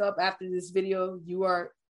can't wake up after this video, you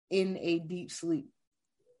are in a deep sleep.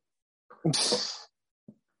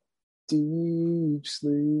 Deep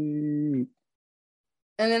sleep.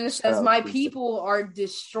 And then it says, my people are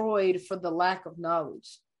destroyed for the lack of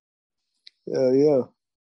knowledge. Yeah.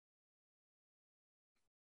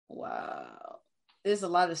 Wow. There's a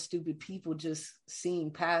lot of stupid people just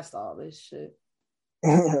seeing past all this shit.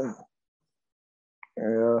 Yeah.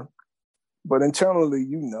 But internally,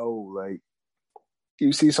 like,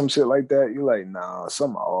 you see some shit like that, you're like, nah,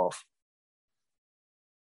 something off.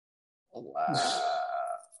 Wow.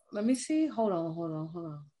 Let me see. Hold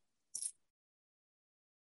on.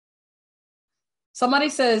 Somebody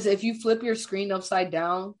says if you flip your screen upside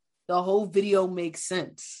down, the whole video makes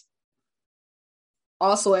sense.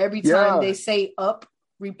 Also, every time they say up,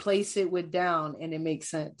 replace it with down, and it makes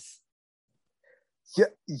sense.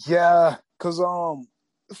 Yeah, because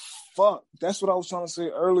fuck, that's what I was trying to say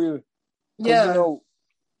earlier. Yeah,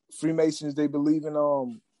 Freemasons, they believe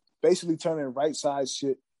in basically turning right side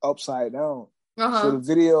shit upside down. So the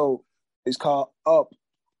video is called Up,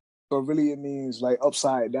 but really it means like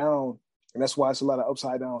upside down, and that's why it's a lot of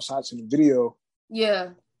upside down shots in the video.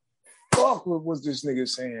 Yeah. Fuck, what was this nigga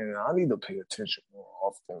saying? I need to pay attention more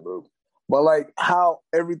often, bro. But like how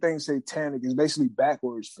everything satanic is basically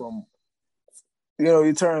backwards from,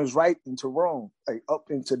 it turns right into wrong, like up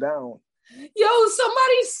into down. Yo,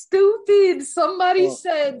 somebody's stupid. Somebody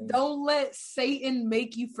said, don't let Satan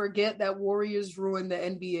make you forget that Warriors ruined the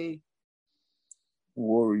NBA.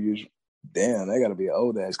 Warriors. Damn, that gotta be an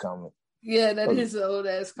old ass comment. Yeah, that is an old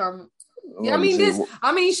ass comment. Yeah,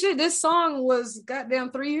 this song was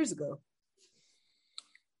goddamn 3 years ago.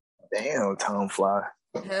 Damn, time fly.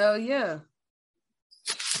 Hell yeah.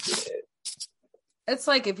 It's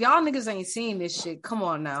like, if y'all niggas ain't seen this shit, come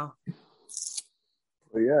on now.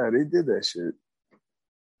 Well, yeah, they did that shit.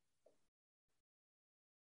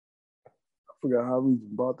 I forgot how we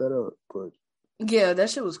brought that up, but yeah, that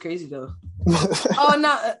shit was crazy though. We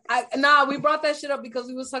brought that shit up because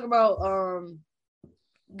we was talking about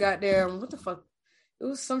goddamn, what the fuck? It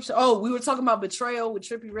was some shit. Oh, we were talking about betrayal with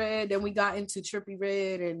Trippie Redd, then we got into Trippie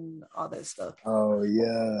Redd and all that stuff. Oh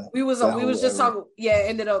yeah. We was just talking,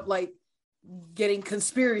 ended up like getting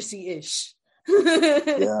conspiracy-ish.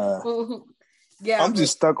 Yeah. Yeah. I'm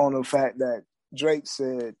just stuck on the fact that Drake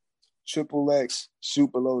said XXX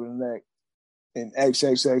shoot below the neck and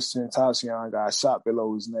XXXTentacion got shot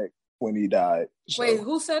below his neck when he died. So, wait,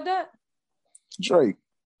 who said that? Drake.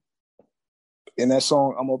 In that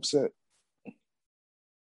song, I'm Upset.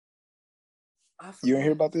 You didn't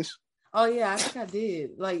hear about this? Oh yeah, I think I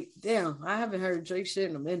did. Like, damn, I haven't heard Drake shit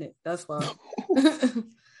in a minute. That's why.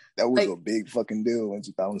 That was a big fucking deal in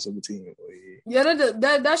 2017. Yeah,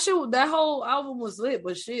 that shit, that whole album was lit,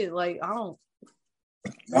 but shit, like, I don't.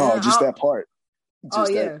 That part.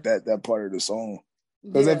 That part of the song.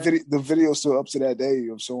 Because the video's still up to that day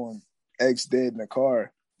of showing X dead in the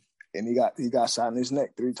car, and he got shot in his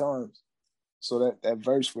neck 3 times. So that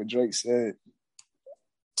verse where Drake said,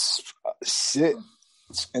 shit,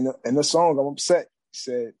 in the song, I'm upset. He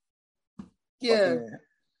said, yeah.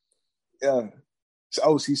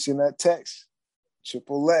 So, he sent that text.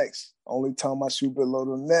 XXX. Only time I shoot below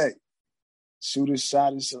the neck. Shoot a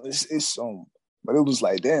shot. It's some. But it was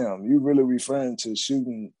like, damn, you really referring to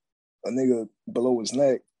shooting a nigga below his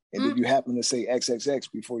neck. And then you happen to say XXX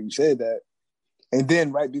before you said that. And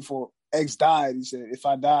then right before X died, he said, if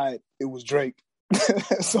I died, it was Drake.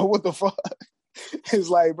 So what the fuck? It's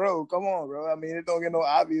like, bro, come on, bro. I mean, it don't get no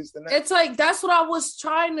obvious than that. It's like, that's what I was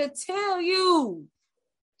trying to tell you.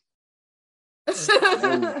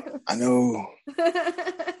 I know.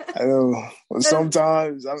 But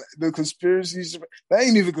sometimes the conspiracies, that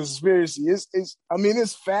ain't even conspiracy.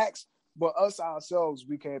 It's facts, but us ourselves,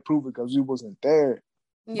 we can't prove it because we wasn't there.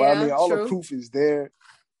 Yeah, but all the proof is there.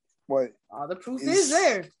 But all the proof is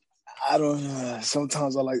there. I don't know.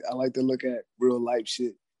 Sometimes I like to look at real life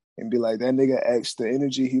shit and be like, that nigga asked the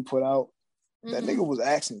energy he put out. That nigga was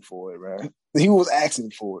asking for it, man. He was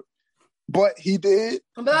asking for it. But he did.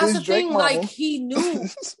 But that's the thing, like, he knew.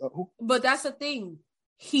 So, but that's the thing.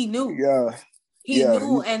 He knew. Yeah. He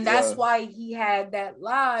knew, and that's why he had that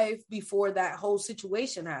live before that whole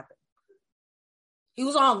situation happened. He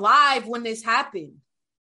was on live when this happened.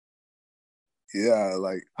 Yeah,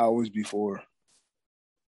 like hours before.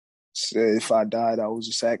 Said if I died, I was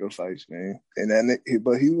a sacrifice, man. And then,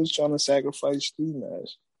 but he was trying to sacrifice Ski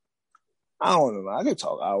Mask. I don't know. I could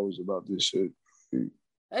talk hours about this shit.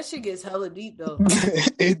 That shit gets hella deep though.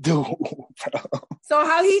 It do, bro. So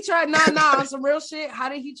how he tried? On some real shit. How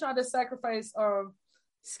did he try to sacrifice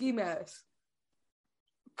Ski Mask?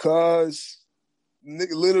 Cause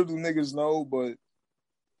little do niggas know, but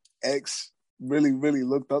X really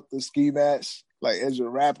looked up to Ski Mask. Like as a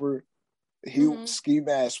rapper, Ski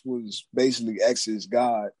Mask was basically X's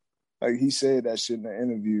god. Like he said that shit in the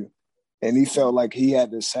interview. And he felt like he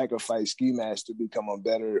had to sacrifice Ski Mask to become a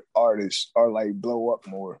better artist or like blow up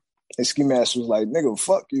more. And Ski Mask was like, nigga,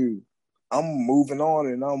 fuck you. I'm moving on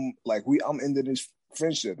and I'm into this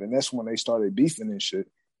friendship. And that's when they started beefing and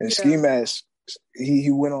shit. And Ski Mask,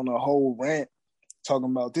 he went on a whole rant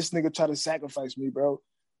talking about this nigga tried to sacrifice me, bro.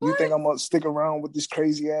 You think I'm gonna stick around with this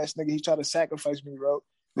crazy ass nigga? He tried to sacrifice me, bro.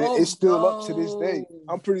 It's still up to this day.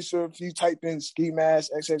 I'm pretty sure if you type in Ski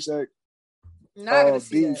Mask XXX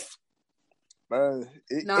beef,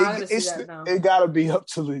 it gotta be up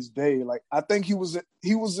to this day. Like I think he was in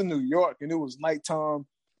New York and it was nighttime,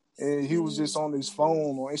 and he was just on his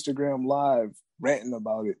phone on Instagram Live ranting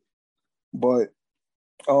about it. But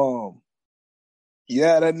that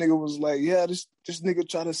nigga was like, yeah, this nigga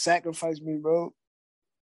tried to sacrifice me, bro.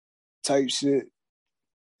 Type shit.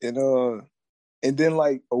 And then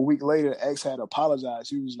like a week later, X had apologized.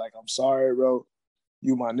 He was like, I'm sorry, bro.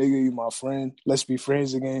 You my nigga, you my friend. Let's be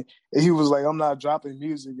friends again. And he was like, I'm not dropping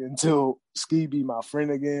music until Ski be my friend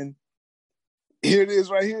again. Here it is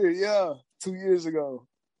right here. Yeah, 2 years ago.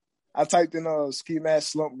 I typed in Ski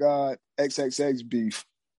Mask Slump God XXX beef.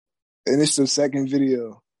 And it's the second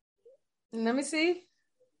video. Let me see.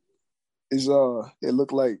 It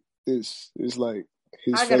looked like this. It's like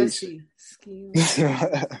his face. I gotta see. Ski Mask.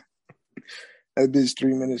 That bitch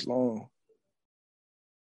 3 minutes long.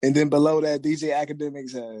 And then below that, DJ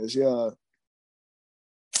Academics has,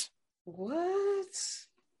 What?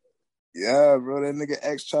 Yeah, bro, that nigga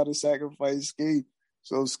X tried to sacrifice Ski.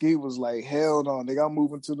 So Ski was like, hell no, nigga, I'm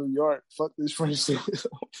moving to New York. Fuck this friendship.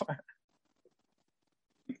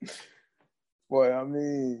 Boy, I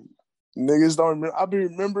mean, niggas don't remember. I be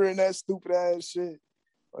remembering that stupid ass shit.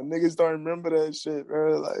 But niggas don't remember that shit,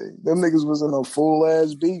 bro. Like, them niggas was in a full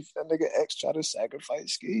ass beef. That nigga X tried to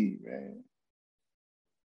sacrifice Ski, man.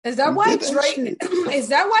 Is that why Drake? Is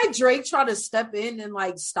that why Drake tried to step in and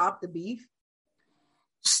like stop the beef?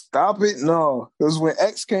 Stop it, no. Because when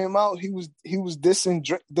X came out, he was dissing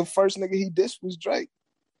Drake. The first nigga he dissed was Drake,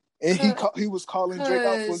 and he was calling Drake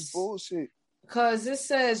out for his bullshit. Because it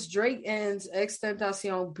says Drake ends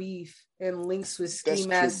XXXTentacion beef and links with Ski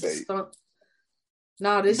Mask.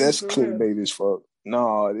 No, that's clickbait as fuck.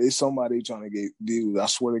 No, it's somebody trying to get views. I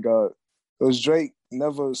swear to God, because Drake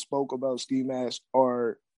never spoke about Ski Mask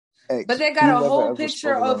or X. But they got a whole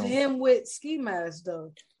picture of him with Ski Mask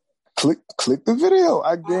though. Click the video.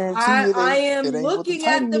 I guarantee you. I am looking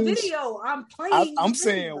at the video. I'm playing. I'm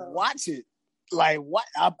saying watch it. Like what?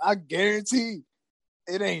 I guarantee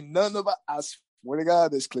it ain't nothing about. I swear to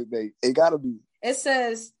God, this clickbait. It gotta be. It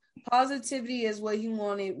says positivity is what he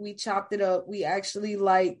wanted. We chopped it up. We actually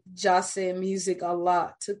like Jose music a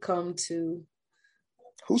lot to come to.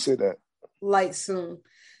 Who said that? Like soon.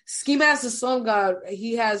 Ski Mask the Song God,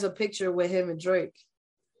 he has a picture with him and Drake.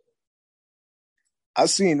 I've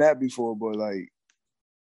seen that before, but like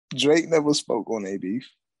Drake never spoke on a beef.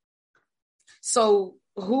 So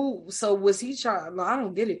was he trying? No, I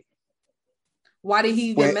don't get it. Why did he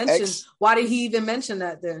even mention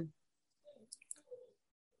that then?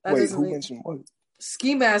 Wait, who mentioned what?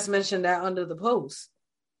 Ski Mask mentioned that under the post.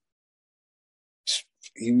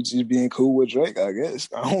 He was just being cool with Drake, I guess.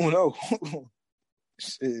 I don't know.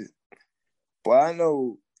 Shit. But I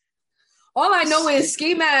know. All I know is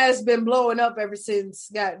Ski Mask has been blowing up ever since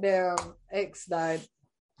goddamn X died.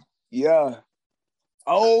 Yeah.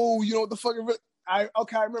 Oh, you know what the fucking... I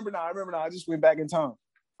remember now. I just went back in time.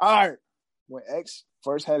 All right. When X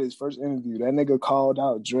first had his first interview, that nigga called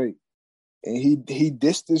out Drake. And he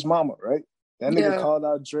dissed his mama, right? That nigga called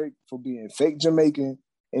out Drake for being fake Jamaican.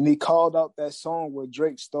 And he called out that song where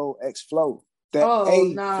Drake stole X flow.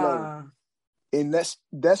 Flow. And that's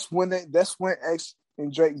when X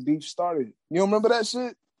and Drake beef started. You don't remember that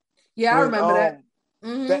shit? Yeah, I remember that.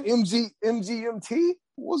 Mm-hmm. That MGMT,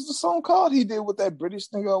 what was the song called? He did with that British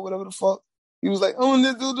nigga or whatever the fuck. He was like,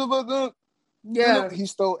 yeah. He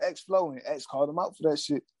stole X flow and X called him out for that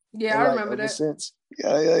shit. Yeah, I remember that. Since,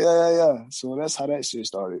 yeah. So that's how that shit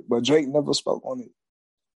started. But Drake never spoke on it.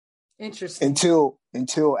 Interesting.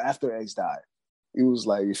 Until after X died. He was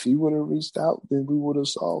like, if he would have reached out, then we would have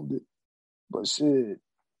solved it. But shit,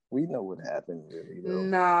 we know what happened, really, though.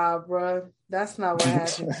 Nah, bro. That's not what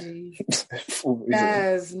happened, G.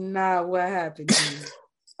 That's not what happened, G.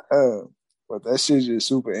 But that shit's just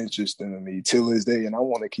super interesting to me till this day, and I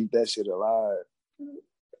want to keep that shit alive,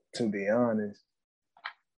 to be honest.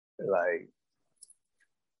 Like,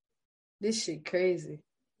 this shit crazy.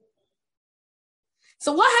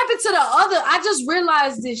 So what happened to the other? I just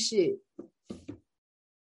realized this shit.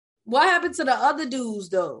 What happened to the other dudes,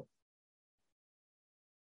 though?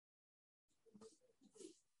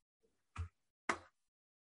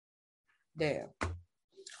 Damn.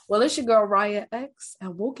 Well, it's your girl, Raya X,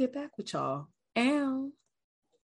 and we'll get back with y'all. And